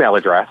their email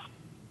address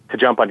to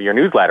jump onto your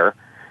newsletter,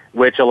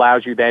 which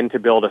allows you then to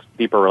build a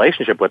deeper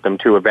relationship with them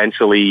to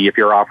eventually, if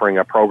you're offering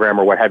a program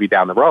or what have you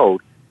down the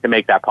road, to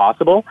make that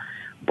possible.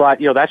 But,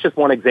 that's just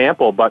one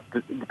example. But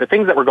the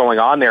things that were going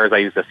on there is I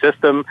used a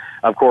system,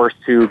 of course,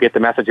 to get the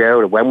message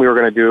out of when we were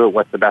going to do it,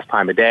 what's the best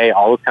time of day,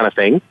 all those kind of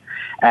things.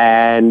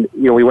 And,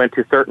 we went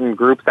to certain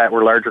groups that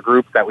were larger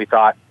groups that we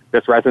thought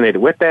this resonated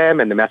with them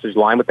and the message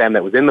aligned with them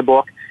that was in the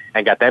book,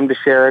 and got them to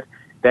share it.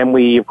 Then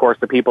we, of course,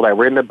 the people that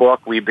were in the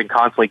book, we've been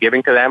constantly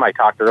giving to them. I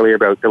talked earlier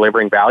about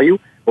delivering value,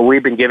 but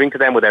we've been giving to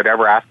them without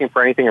ever asking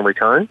for anything in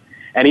return.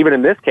 And even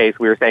in this case,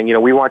 we were saying,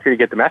 we want you to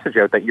get the message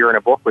out that you're in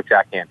a book with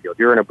Jack Canfield.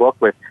 You're in a book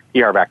with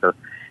T.R. Becker.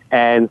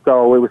 And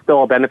so it was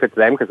still a benefit to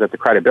them because it's a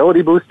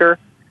credibility booster.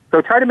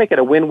 So try to make it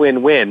a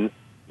win-win-win,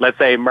 let's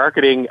say,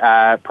 marketing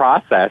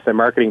process and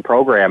marketing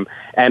program.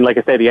 And like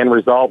I said, the end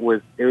result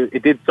was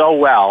it did so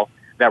well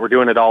that we're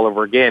doing it all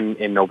over again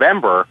in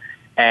November.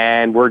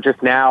 And we're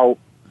just now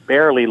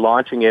barely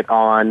launching it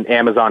on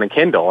Amazon and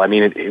Kindle.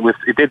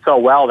 It did so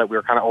well that we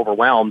were kind of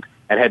overwhelmed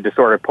and had to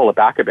sort of pull it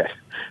back a bit.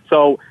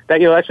 So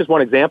that's just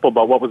one example.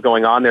 But what was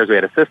going on there is we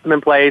had a system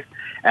in place,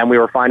 and we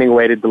were finding a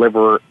way to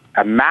deliver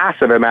a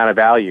massive amount of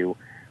value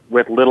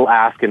with little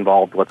ask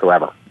involved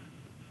whatsoever.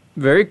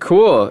 Very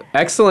cool.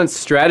 Excellent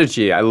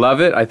strategy. I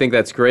love it. I think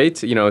that's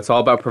great. It's all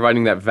about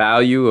providing that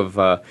value of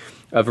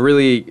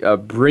really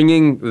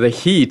bringing the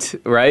heat,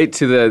 right,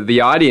 to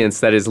the audience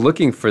that is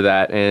looking for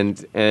that. And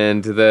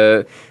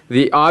the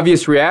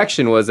obvious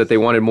reaction was that they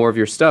wanted more of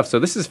your stuff. So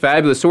this is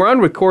fabulous. So we're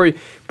on with Corey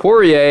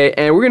Poirier,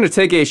 and we're going to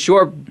take a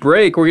short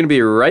break. We're going to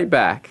be right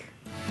back.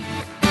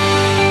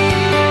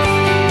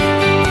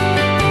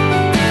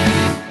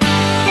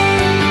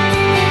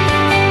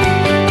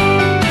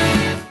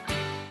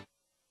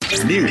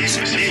 News,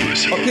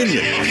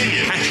 opinion,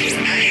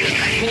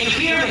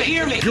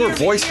 your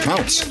voice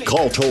counts.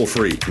 Call toll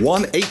free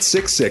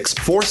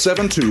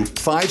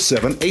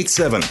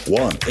 1-866-472-5787.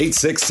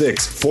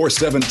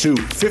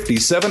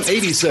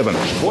 1-866-472-5787.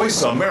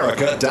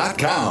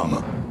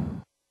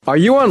 VoiceAmerica.com. Are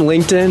you on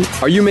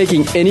LinkedIn? Are you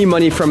making any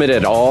money from it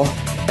at all?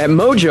 At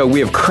Mojo, we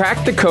have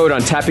cracked the code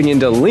on tapping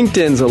into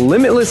LinkedIn's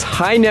limitless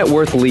high net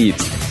worth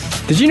leads.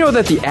 Did you know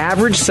that the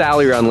average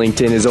salary on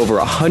LinkedIn is over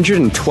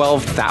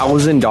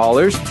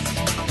 $112,000?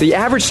 The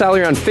average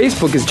salary on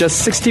Facebook is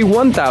just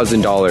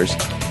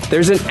 $61,000.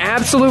 There's an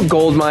absolute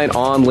gold mine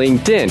on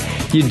LinkedIn.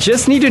 You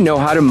just need to know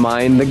how to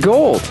mine the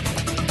gold.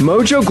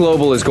 Mojo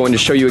Global is going to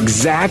show you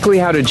exactly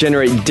how to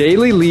generate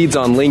daily leads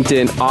on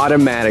LinkedIn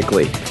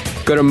automatically.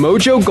 Go to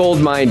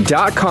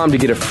mojogoldmine.com to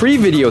get a free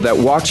video that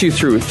walks you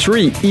through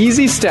 3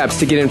 easy steps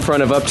to get in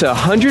front of up to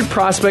 100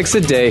 prospects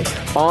a day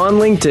on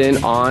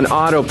LinkedIn on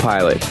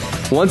autopilot.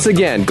 Once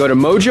again, go to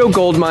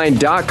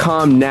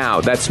mojogoldmine.com now.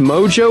 That's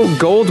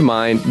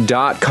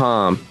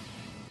mojogoldmine.com.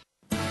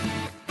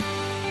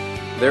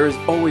 There is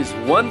always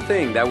one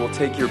thing that will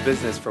take your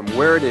business from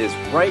where it is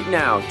right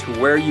now to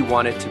where you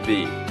want it to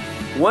be.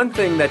 One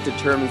thing that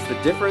determines the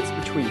difference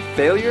between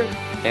failure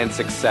and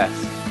success.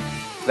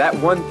 That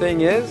one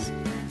thing is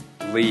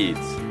leads.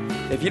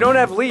 If you don't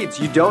have leads,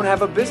 you don't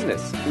have a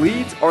business.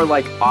 Leads are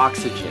like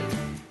oxygen.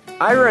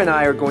 Ira and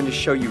I are going to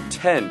show you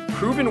 10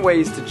 proven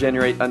ways to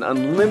generate an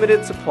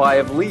unlimited supply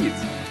of leads.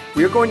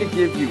 We are going to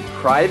give you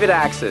private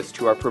access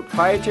to our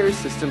proprietary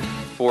system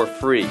for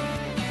free.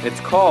 It's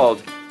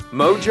called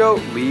Mojo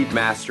Lead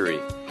Mastery.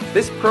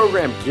 This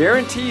program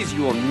guarantees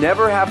you will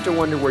never have to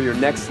wonder where your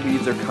next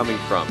leads are coming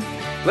from.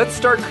 Let's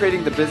start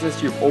creating the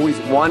business you've always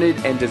wanted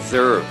and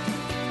deserved.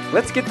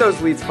 Let's get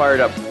those leads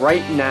fired up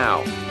right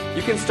now.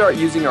 You can start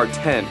using our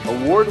 10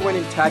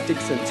 award-winning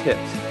tactics and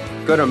tips.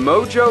 Go to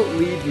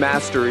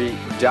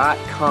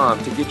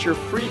mojoleadmastery.com to get your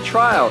free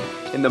trial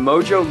in the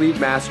Mojo Lead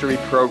Mastery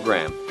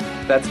program.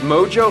 That's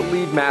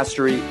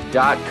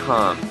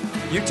mojoleadmastery.com.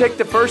 You take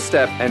the first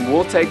step, and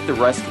we'll take the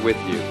rest with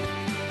you.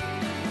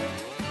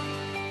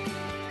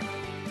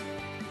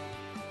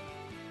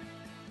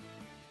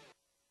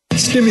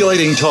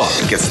 Stimulating talk.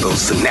 Gets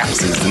those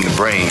synapses in the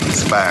brain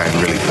firing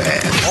really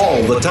fast.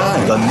 All the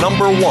time. The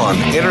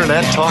 #1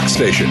 Internet talk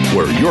station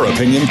where your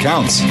opinion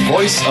counts.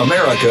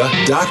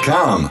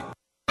 VoiceAmerica.com.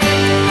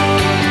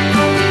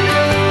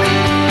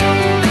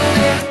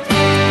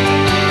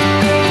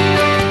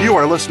 You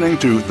are listening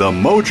to the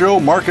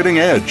Mojo Marketing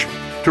Edge.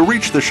 To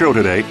reach the show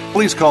today,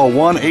 please call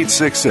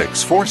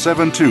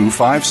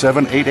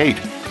 1-866-472-5788.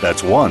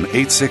 That's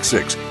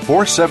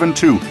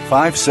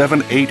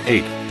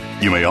 1-866-472-5788.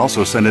 You may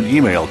also send an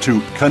email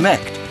to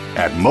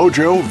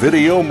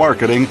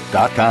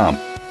connect@mojovideomarketing.com.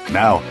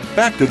 Now,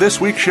 back to this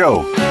week's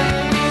show.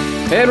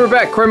 And we're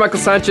back. Corey Michael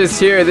Sanchez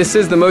here. This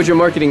is the Mojo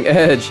Marketing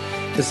Edge.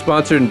 It's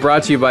sponsored and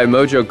brought to you by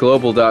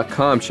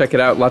mojoglobal.com. Check it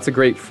out. Lots of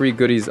great free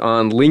goodies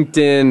on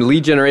LinkedIn,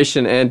 lead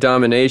generation, and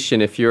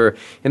domination. If you're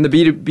in the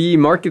B2B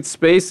market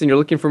space and you're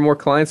looking for more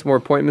clients, more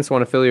appointments,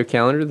 want to fill your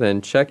calendar,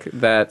 then check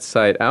that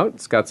site out.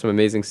 It's got some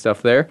amazing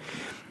stuff there.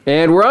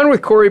 And we're on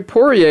with Corey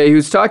Poirier,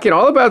 who's talking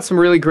all about some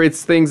really great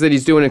things that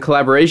he's doing in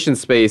collaboration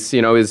space.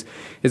 You know, his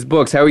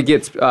books, how he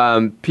gets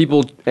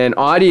people and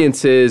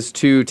audiences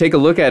to take a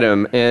look at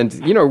him. And,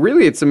 you know,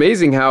 really it's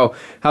amazing how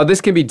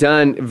this can be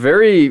done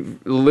very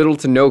little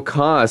to no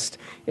cost.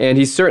 And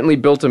he's certainly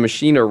built a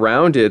machine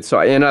around it.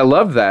 And I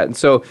love that. And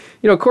so,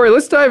 you know, Corey,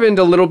 let's dive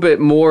into a little bit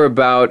more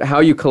about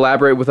how you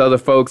collaborate with other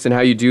folks and how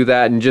you do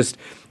that, and just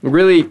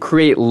really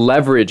create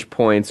leverage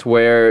points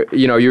where,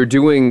 you know, you're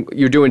doing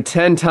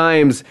 10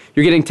 times,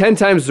 you're getting 10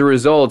 times the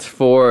results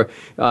for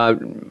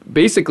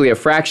basically a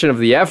fraction of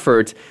the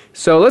effort.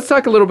 So let's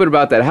talk a little bit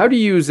about that. How do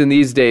you use in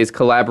these days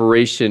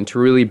collaboration to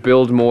really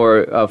build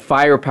more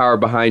firepower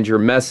behind your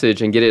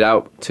message and get it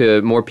out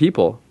to more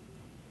people?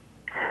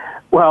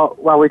 Well,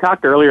 we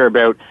talked earlier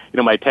about, you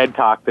know, my TED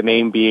Talk, the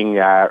name being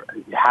how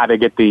to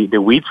get the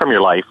weeds from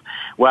your life.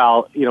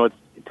 Well, you know,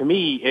 to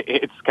me,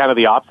 it's kind of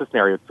the opposite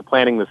scenario. It's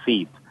planting the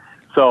seeds.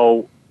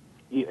 So,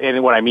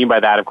 and what I mean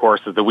by that, of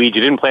course, is the weeds.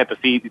 You didn't plant the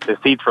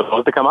seeds for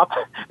those to come up.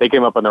 They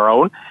came up on their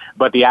own.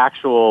 But the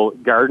actual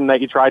garden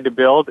that you tried to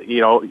build, you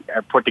know,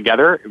 put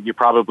together, you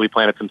probably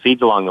planted some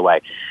seeds along the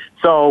way.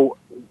 So,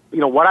 you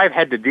know, what I've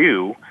had to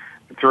do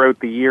throughout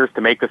the years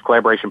to make this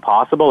collaboration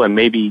possible, and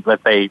maybe,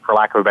 let's say, for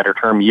lack of a better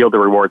term, yield the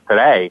rewards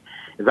today,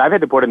 is I've had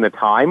to put in the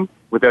time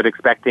without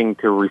expecting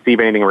to receive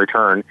anything in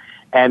return.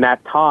 And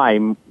that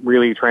time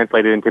really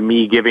translated into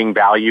me giving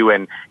value,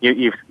 and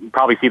you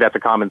probably see that's a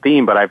common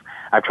theme, but I've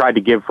tried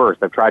to give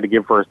first. I've tried to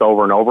give first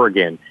over and over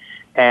again.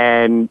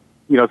 And,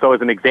 you know, so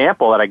as an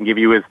example that I can give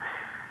you is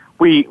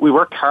we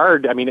worked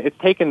hard. I mean, it's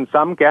taken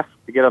some guests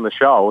to get on the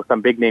show,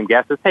 some big name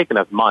guests. It's taken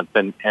us months,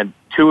 and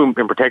two in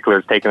particular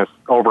has taken us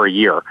over a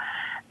year.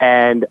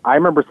 And I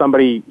remember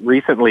somebody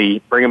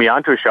recently bringing me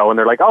onto a show, and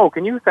they're like, "Oh,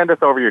 can you send us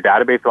over your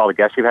database of all the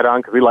guests you've had on?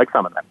 Because we like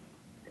some of them."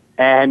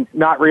 And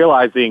not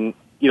realizing,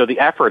 you know, the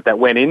effort that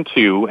went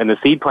into and the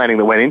seed planting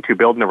that went into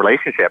building a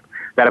relationship,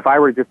 that if I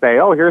were to just say,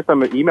 "Oh, here's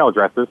some email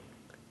addresses,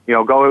 you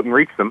know, go out and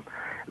reach them,"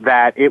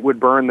 that it would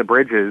burn the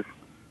bridges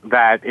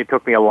that it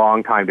took me a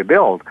long time to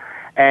build.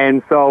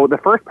 And so the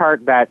first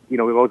part that, you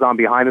know, goes on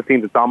behind the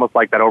scenes, it's almost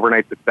like that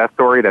overnight success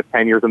story that's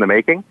 10 years in the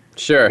making.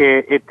 Sure.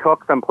 It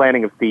took some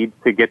planting of seeds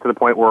to get to the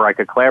point where I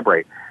could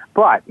collaborate.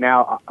 But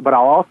I'll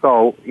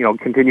also, you know,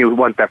 continue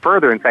one step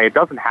further and say it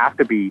doesn't have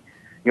to be,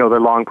 you know, the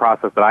long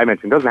process that I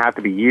mentioned. It doesn't have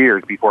to be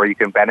years before you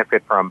can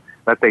benefit from,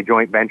 let's say,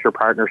 joint venture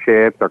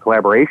partnerships or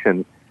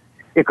collaborations.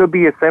 It could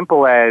be as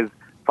simple as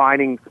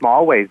finding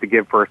small ways to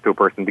give first to a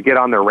person, to get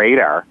on their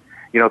radar.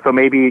 You know, so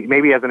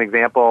maybe as an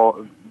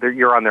example,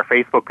 you're on their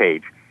Facebook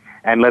page,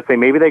 and let's say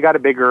maybe they got a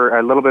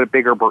little bit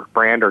bigger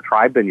brand or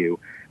tribe than you.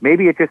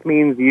 Maybe it just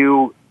means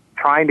you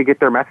trying to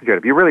get their message out.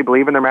 If you really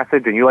believe in their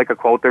message and you like a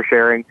quote they're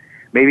sharing,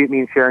 maybe it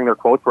means sharing their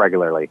quotes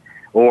regularly.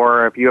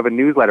 Or if you have a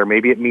newsletter,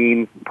 maybe it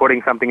means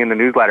putting something in the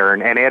newsletter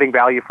and adding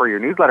value for your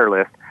newsletter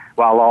list,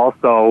 while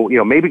also, you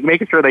know, maybe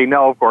making sure they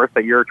know, of course,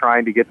 that you're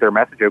trying to get their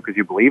message out because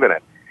you believe in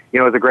it. You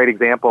know, as a great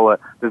example,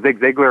 the Zig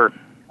Ziglar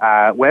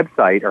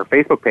website or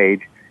Facebook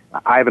page,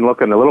 I haven't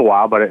looked in a little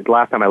while, but the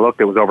last time I looked,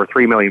 it was over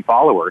 3 million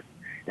followers.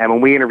 And when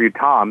we interviewed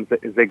Tom,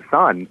 Zig's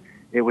son,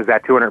 it was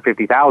at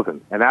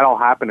 250,000. And that all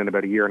happened in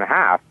about a year and a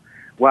half.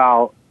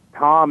 Well,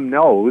 Tom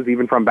knows,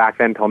 even from back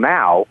then till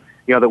now,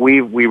 you know, that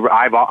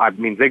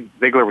Zig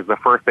Ziglar was the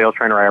first sales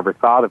trainer I ever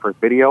saw, the first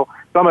video.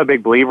 So I'm a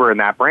big believer in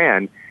that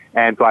brand.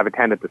 And so I've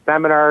attended the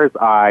seminars.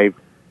 I've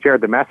shared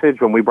the message.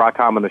 When we brought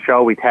Tom on the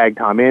show, we tagged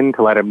Tom in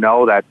to let him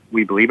know that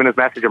we believe in his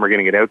message and we're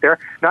getting it out there.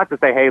 Not to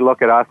say, hey,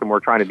 look at us and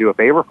we're trying to do a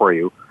favor for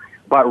you,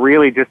 but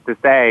really just to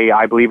say,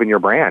 I believe in your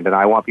brand and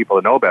I want people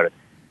to know about it.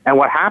 And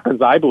what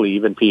happens, I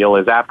believe and feel,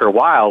 is after a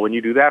while, when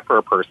you do that for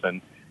a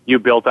person, you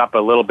built up a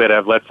little bit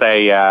of, let's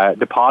say,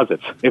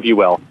 deposits, if you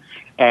will.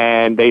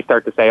 And they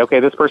start to say, okay,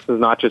 this person is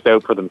not just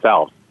out for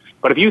themselves.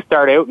 But if you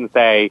start out and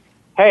say,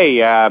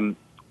 hey,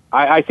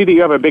 I see that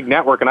you have a big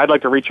network and I'd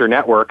like to reach your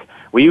network.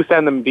 will you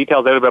send them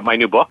details out about my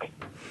new book?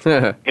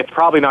 It's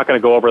probably not going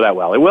to go over that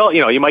well. It will,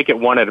 you might get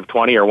 1 out of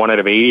 20 or 1 out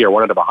of 80 or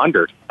 1 out of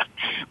 100,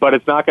 but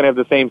it's not going to have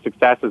the same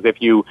success as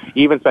if you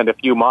even spend a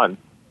few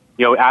months,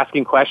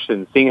 asking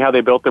questions, seeing how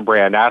they built the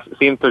brand,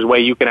 seeing if there's a way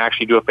you can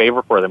actually do a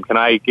favor for them. Can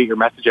I get your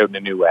message out in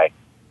a new way?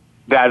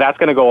 That's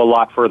going to go a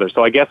lot further.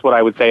 So I guess what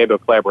I would say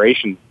about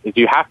collaboration is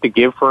you have to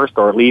give first,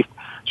 or at least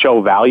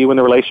show value in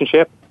the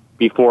relationship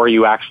before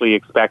you actually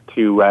expect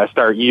to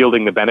start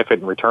yielding the benefit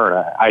in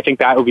return. I think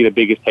that would be the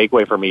biggest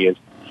takeaway for me, is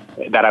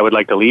that I would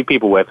like to leave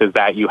people with, is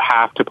that you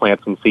have to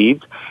plant some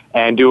seeds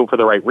and do it for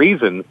the right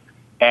reasons.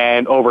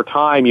 And over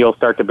time, you'll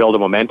start to build a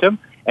momentum.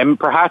 And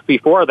perhaps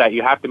before that,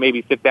 you have to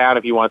maybe sit down,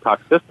 if you want to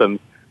talk systems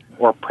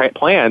or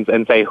plans,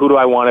 and say, who do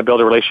I want to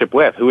build a relationship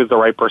with? Who is the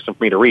right person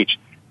for me to reach?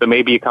 So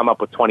maybe you come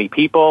up with 20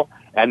 people,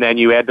 and then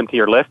you add them to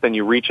your list, and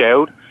you reach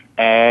out,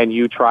 and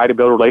you try to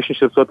build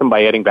relationships with them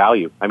by adding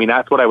value. I mean,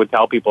 that's what I would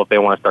tell people if they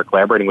want to start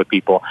collaborating with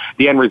people.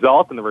 The end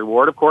result and the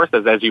reward, of course,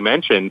 is, as you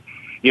mentioned,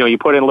 you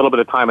put in a little bit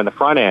of time in the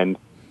front end,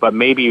 but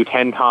maybe you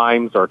 10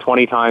 times or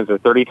 20 times or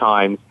 30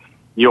 times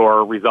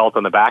your result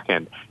on the back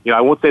end. I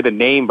won't say the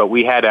name, but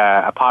we had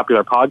a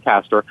popular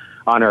podcaster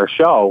on our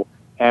show,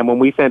 and when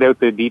we sent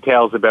out the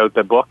details about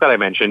the book that I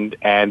mentioned,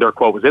 and their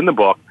quote was in the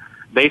book,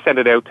 they sent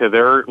it out to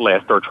their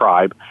list or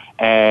tribe,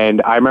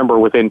 and I remember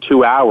within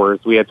 2 hours,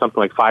 we had something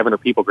like 500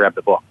 people grab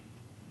the book.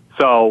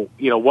 So,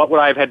 what would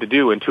I have had to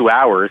do in 2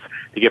 hours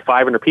to get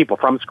 500 people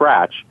from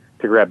scratch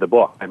to grab the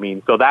book? I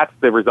mean, so that's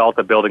the result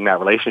of building that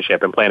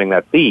relationship and planting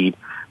that seed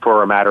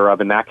for a matter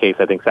of, in that case,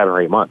 I think 7 or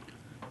 8 months.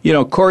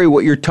 Corey,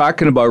 what you're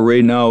talking about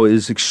right now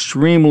is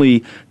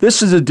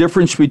this is a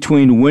difference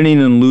between winning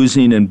and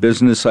losing in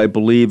business, I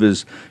believe,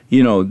 is,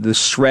 the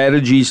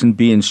strategies and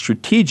being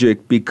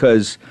strategic,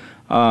 because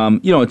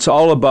it's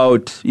all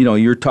about,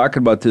 you're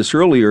talking about this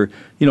earlier,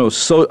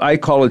 so I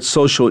call it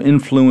social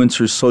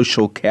influence or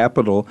social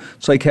capital.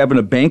 It's like having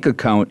a bank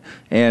account,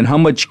 and how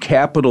much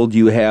capital do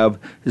you have,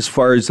 as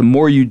far as the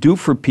more you do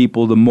for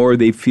people, the more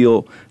they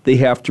feel they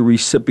have to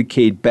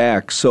reciprocate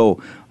back.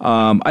 So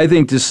I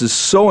think this is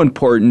so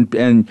important,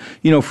 and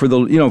for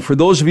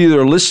those of you that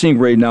are listening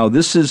right now,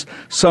 this is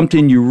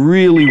something you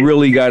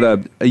really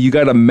gotta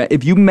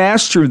if you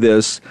master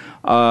this,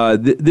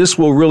 this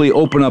will really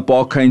open up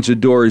all kinds of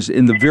doors.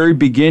 In the very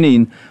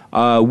beginning,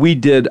 we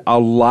did a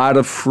lot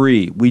of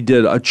free. We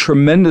did a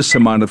tremendous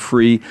amount of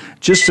free,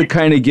 just to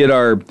kind of get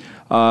our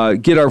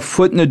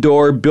foot in the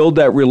door, build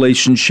that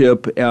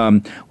relationship.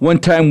 One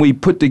time we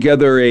put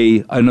together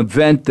an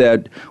event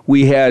that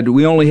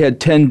we only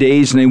had 10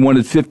 days, and they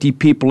wanted 50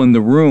 people in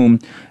the room,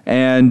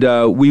 and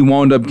we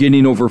wound up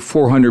getting over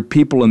 400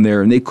 people in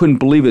there, and they couldn't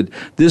believe it.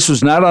 This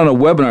was not on a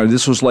webinar.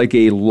 This was like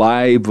a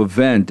live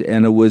event,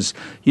 and it was,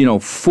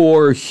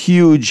 4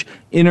 huge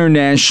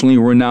internationally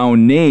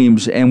renowned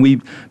names,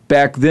 and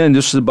back then,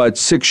 this was about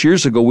 6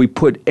 years ago, we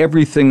put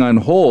everything on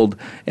hold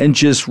and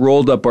just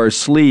rolled up our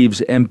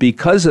sleeves, and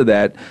because of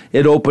that,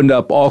 it opened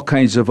up all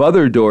kinds of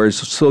other doors,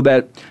 so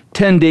that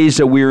 10 days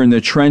that we were in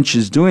the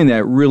trenches doing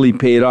that really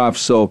paid off.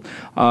 So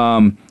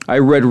I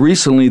read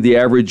recently the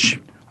average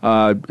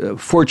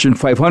Fortune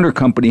 500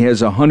 company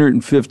has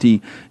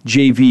 150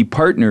 JV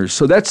partners.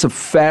 So that's the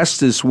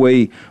fastest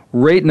way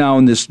right now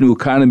in this new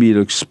economy to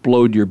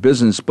explode your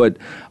business. But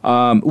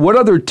what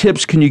other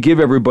tips can you give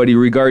everybody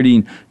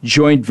regarding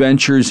joint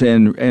ventures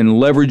and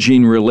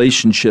leveraging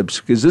relationships?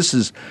 Because this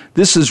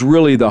is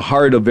really the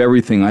heart of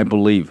everything, I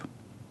believe.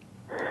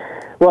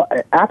 Well,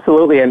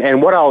 absolutely,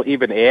 and what I'll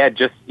even add,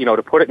 just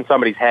to put it in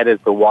somebody's head, is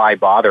the why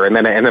bother, and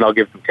then I'll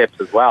give some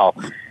tips as well.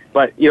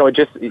 But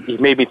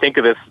it made me think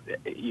of this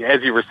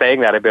as you were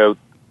saying that about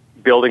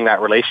building that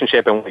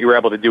relationship and what you were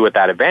able to do at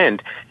that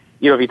event.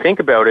 If you think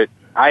about it,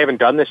 I haven't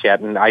done this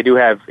yet, and I do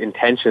have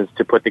intentions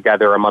to put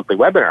together a monthly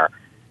webinar.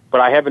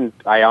 But I haven't.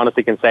 I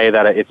honestly can say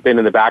that it's been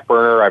in the back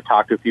burner. I've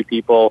talked to a few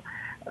people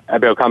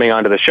about coming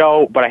onto the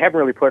show, but I haven't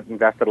really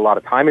invested a lot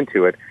of time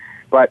into it.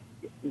 But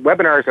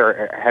webinars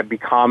have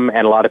become,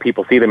 and a lot of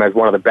people see them as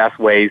one of the best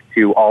ways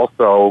to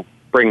also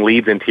bring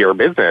leads into your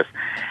business.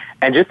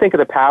 And just think of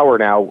the power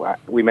now.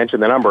 We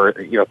mentioned the number,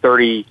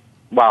 30.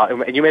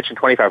 Well, and you mentioned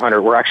 2,500.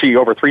 We're actually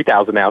over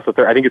 3,000 now, so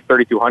I think it's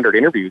 3,200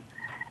 interviews.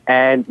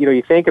 And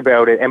you think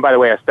about it. And by the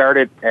way, I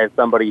started as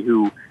somebody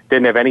who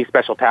didn't have any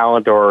special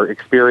talent or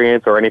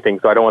experience or anything,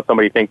 so I don't want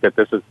somebody to think that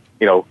this is,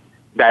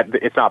 that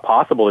it's not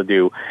possible to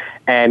do.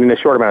 And in a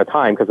short amount of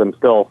time, because I'm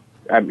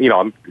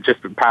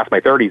just past my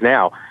 30s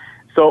now.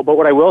 So, but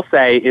what I will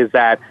say is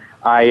that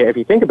if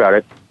you think about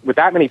it, with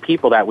that many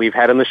people that we've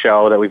had on the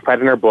show, that we've had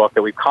in our book,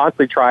 that we've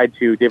constantly tried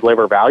to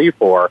deliver value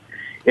for,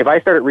 if I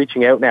started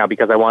reaching out now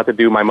because I want to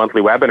do my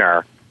monthly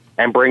webinar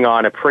and bring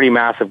on a pretty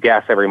massive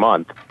guest every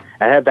month,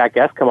 and have that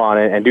guest come on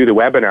and do the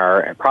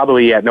webinar,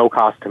 probably at no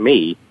cost to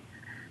me,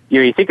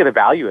 you think of the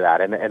value of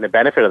that and the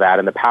benefit of that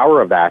and the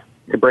power of that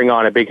to bring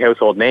on a big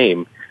household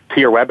name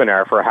to your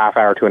webinar for a half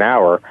hour to an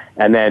hour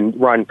and then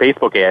run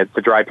Facebook ads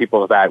to drive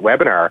people to that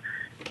webinar.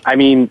 I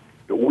mean,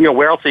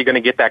 where else are you going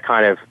to get that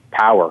kind of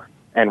power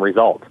and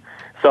result?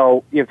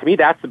 So, to me,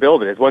 that's the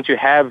build. It is once you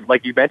have,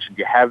 like you mentioned,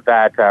 you have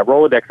that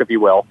Rolodex, if you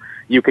will,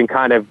 you can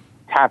kind of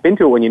tap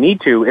into it when you need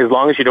to, as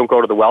long as you don't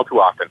go to the well too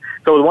often.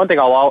 So the one thing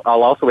I'll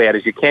also add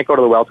is you can't go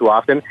to the well too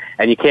often,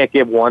 and you can't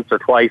give once or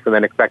twice and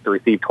then expect to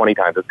receive 20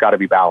 times. It's got to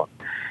be balanced.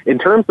 In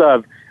terms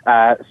of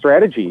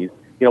strategies,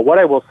 what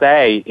I will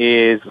say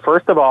is,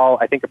 first of all,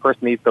 I think a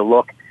person needs to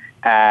look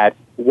at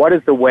what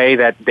is the way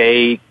that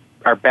they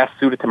are best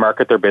suited to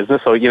market their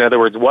business. So, in other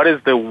words, what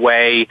is the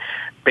way,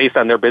 based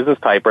on their business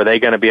type, are they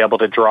going to be able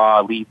to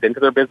draw leads into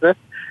their business?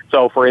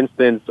 So, for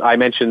instance, I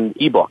mentioned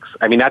ebooks.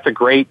 I mean, that's a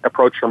great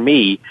approach for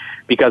me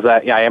because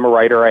I am a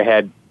writer. I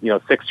had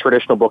 6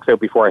 traditional books out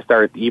before I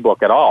started the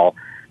ebook at all.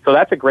 So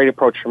that's a great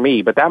approach for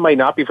me, but that might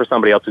not be for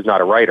somebody else who's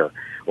not a writer.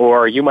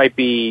 Or you might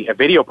be a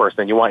video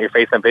person. You want your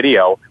face on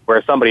video,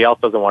 whereas somebody else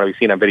doesn't want to be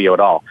seen on video at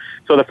all.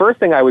 So the first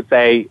thing I would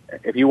say,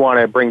 if you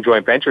want to bring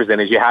joint ventures in,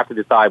 is you have to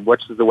decide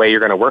which is the way you're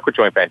going to work with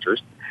joint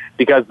ventures.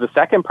 Because the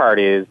second part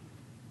is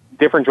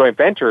different joint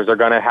ventures are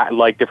going to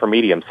like different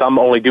mediums. Some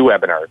only do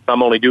webinars.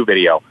 Some only do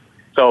video.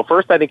 So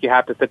first, I think you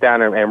have to sit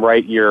down and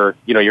write your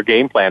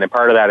game plan. And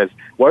part of that is,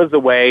 what is the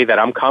way that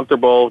I'm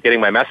comfortable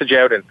getting my message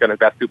out and it's going to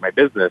best suit my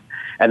business?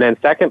 And then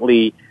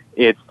secondly,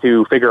 it's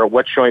to figure out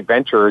which joint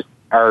ventures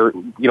are,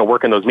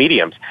 work in those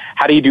mediums.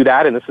 How do you do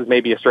that? And this is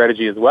maybe a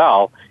strategy as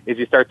well, is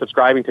you start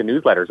subscribing to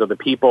newsletters of the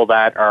people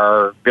that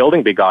are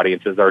building big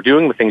audiences or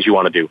doing the things you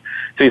want to do.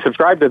 So you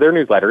subscribe to their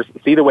newsletters,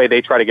 see the way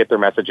they try to get their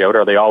message out.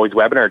 Are they always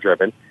webinar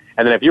driven?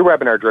 And then if you're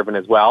webinar driven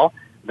as well,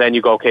 then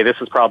you go, okay, this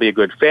is probably a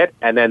good fit.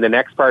 And then the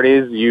next part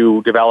is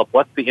you develop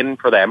what's the in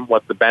for them,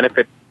 what's the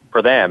benefit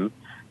for them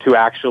to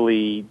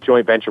actually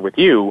joint venture with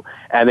you.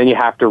 And then you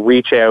have to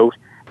reach out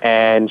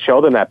and show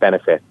them that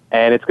benefit.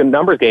 And it's a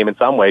numbers game in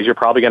some ways. You're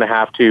probably going to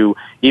have to,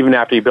 even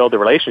after you build the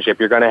relationship,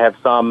 you're going to have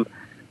some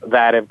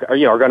that are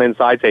going to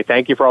inside say,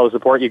 thank you for all the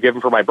support you've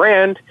given for my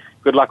brand.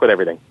 Good luck with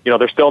everything.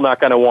 They're still not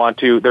going to want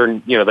to, their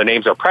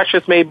names are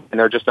precious maybe, and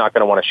they're just not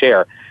going to want to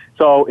share.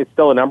 So it's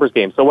still a numbers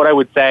game. So what I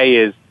would say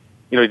is,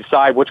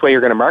 decide which way you're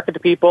going to market to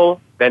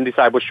people, then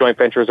decide which joint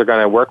ventures are going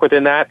to work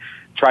within that,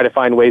 try to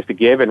find ways to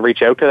give and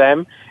reach out to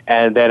them.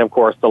 And then, of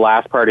course, the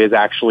last part is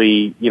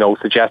actually,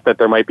 suggest that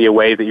there might be a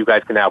way that you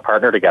guys can now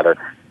partner together.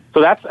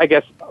 So that's, I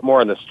guess,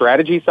 more on the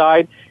strategy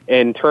side.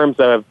 In terms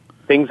of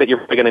things that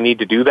you're going to need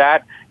to do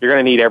that, you're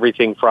going to need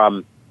everything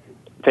from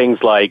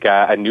things like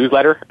a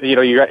newsletter.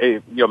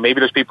 Maybe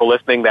there's people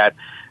listening that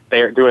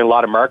they're doing a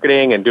lot of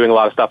marketing and doing a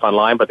lot of stuff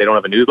online, but they don't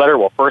have a newsletter.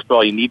 Well, first of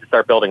all, you need to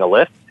start building a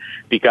list.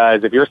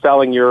 Because if you're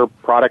selling your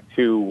product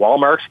to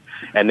Walmart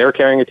and they're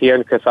carrying it to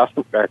your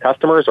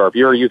customers, or if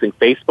you're using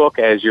Facebook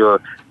as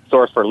your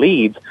source for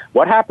leads,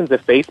 what happens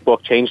if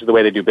Facebook changes the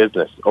way they do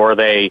business? Or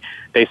they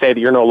say that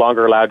you're no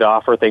longer allowed to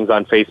offer things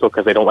on Facebook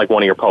because they don't like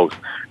one of your posts?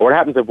 Or what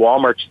happens if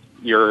Walmart's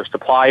your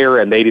supplier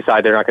and they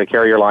decide they're not going to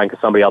carry your line because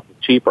somebody else is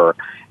cheaper?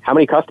 How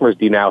many customers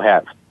do you now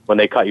have when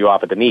they cut you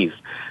off at the knees?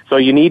 So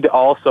you need to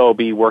also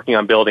be working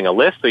on building a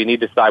list. So you need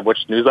to decide which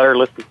newsletter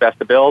list is best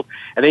to build.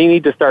 And then you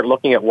need to start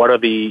looking at what are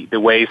the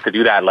ways to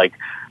do that, like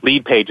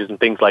lead pages and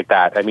things like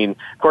that. I mean,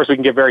 of course, we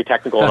can get very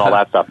technical and all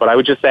that stuff. But I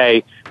would just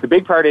say the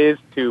big part is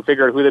to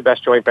figure out who the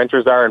best joint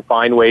ventures are and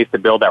find ways to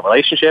build that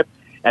relationship.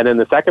 And then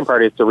the second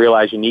part is to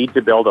realize you need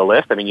to build a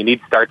list. I mean, you need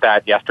to start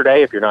that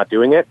yesterday if you're not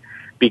doing it,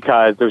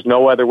 because there's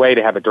no other way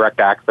to have a direct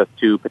access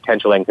to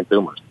potential end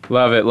consumers.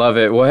 Love it, love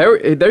it. Well,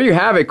 there you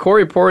have it.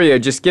 Corey Poirier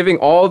just giving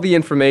all the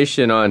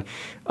information on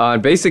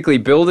basically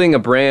building a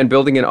brand,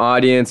 building an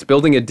audience,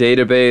 building a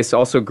database,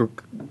 also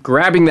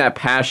grabbing that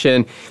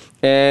passion,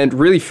 and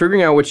really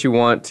figuring out what you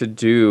want to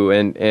do.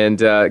 And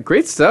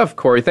great stuff,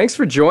 Corey. Thanks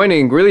for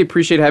joining. Really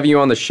appreciate having you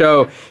on the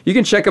show. You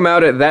can check him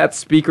out at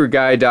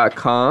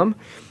thatspeakerguy.com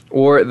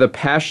or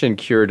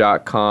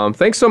thepassioncure.com.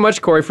 Thanks so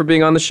much, Corey, for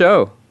being on the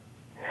show.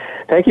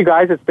 Thank you,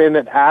 guys. It's been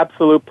an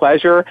absolute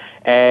pleasure.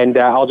 And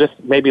I'll just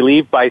maybe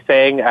leave by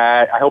saying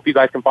I hope you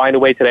guys can find a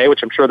way today,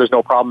 which I'm sure there's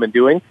no problem in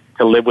doing,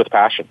 to live with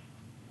passion.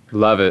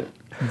 Love it.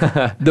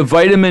 The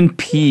vitamin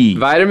P.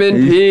 Vitamin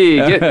P.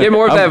 Get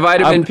more of that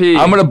vitamin P.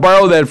 I'm going to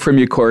borrow that from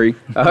you, Corey.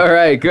 All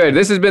right, good.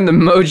 This has been the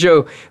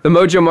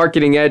Mojo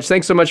Marketing Edge.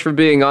 Thanks so much for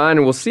being on,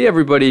 and we'll see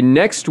everybody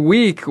next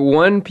week,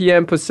 1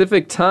 p.m.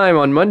 Pacific time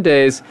on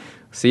Mondays.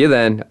 See you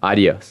then.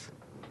 Adios.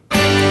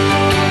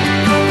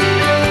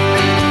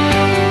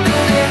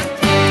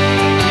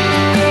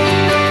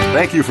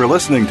 Thank you for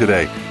listening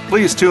today.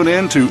 Please tune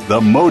in to The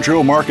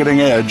Mojo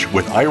Marketing Edge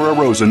with Ira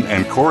Rosen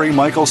and Corey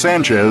Michael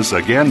Sanchez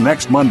again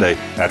next Monday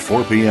at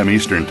 4 p.m.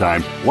 Eastern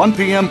Time, 1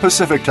 p.m.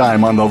 Pacific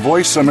Time on the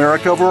Voice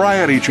America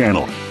Variety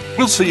Channel.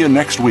 We'll see you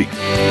next week.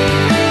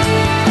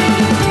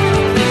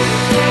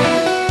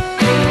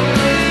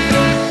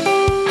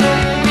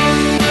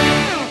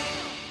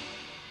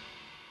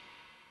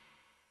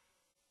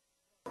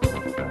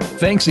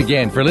 Thanks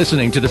again for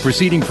listening to the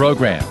preceding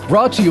program,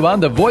 brought to you on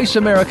the Voice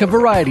America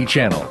Variety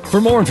Channel. For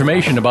more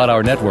information about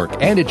our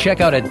network and to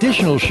check out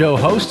additional show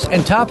hosts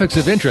and topics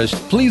of interest,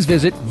 please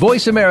visit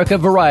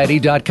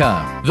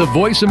voiceamericavariety.com. The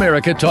Voice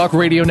America Talk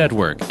Radio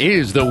Network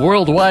is the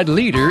worldwide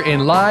leader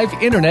in live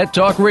Internet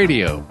talk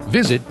radio.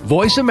 Visit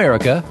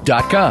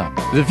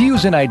voiceamerica.com. The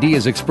views and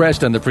ideas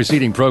expressed on the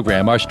preceding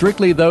program are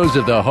strictly those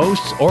of the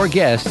hosts or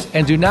guests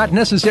and do not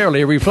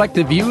necessarily reflect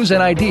the views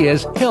and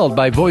ideas held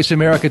by Voice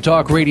America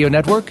Talk Radio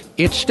Network,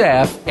 its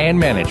staff, and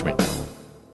management.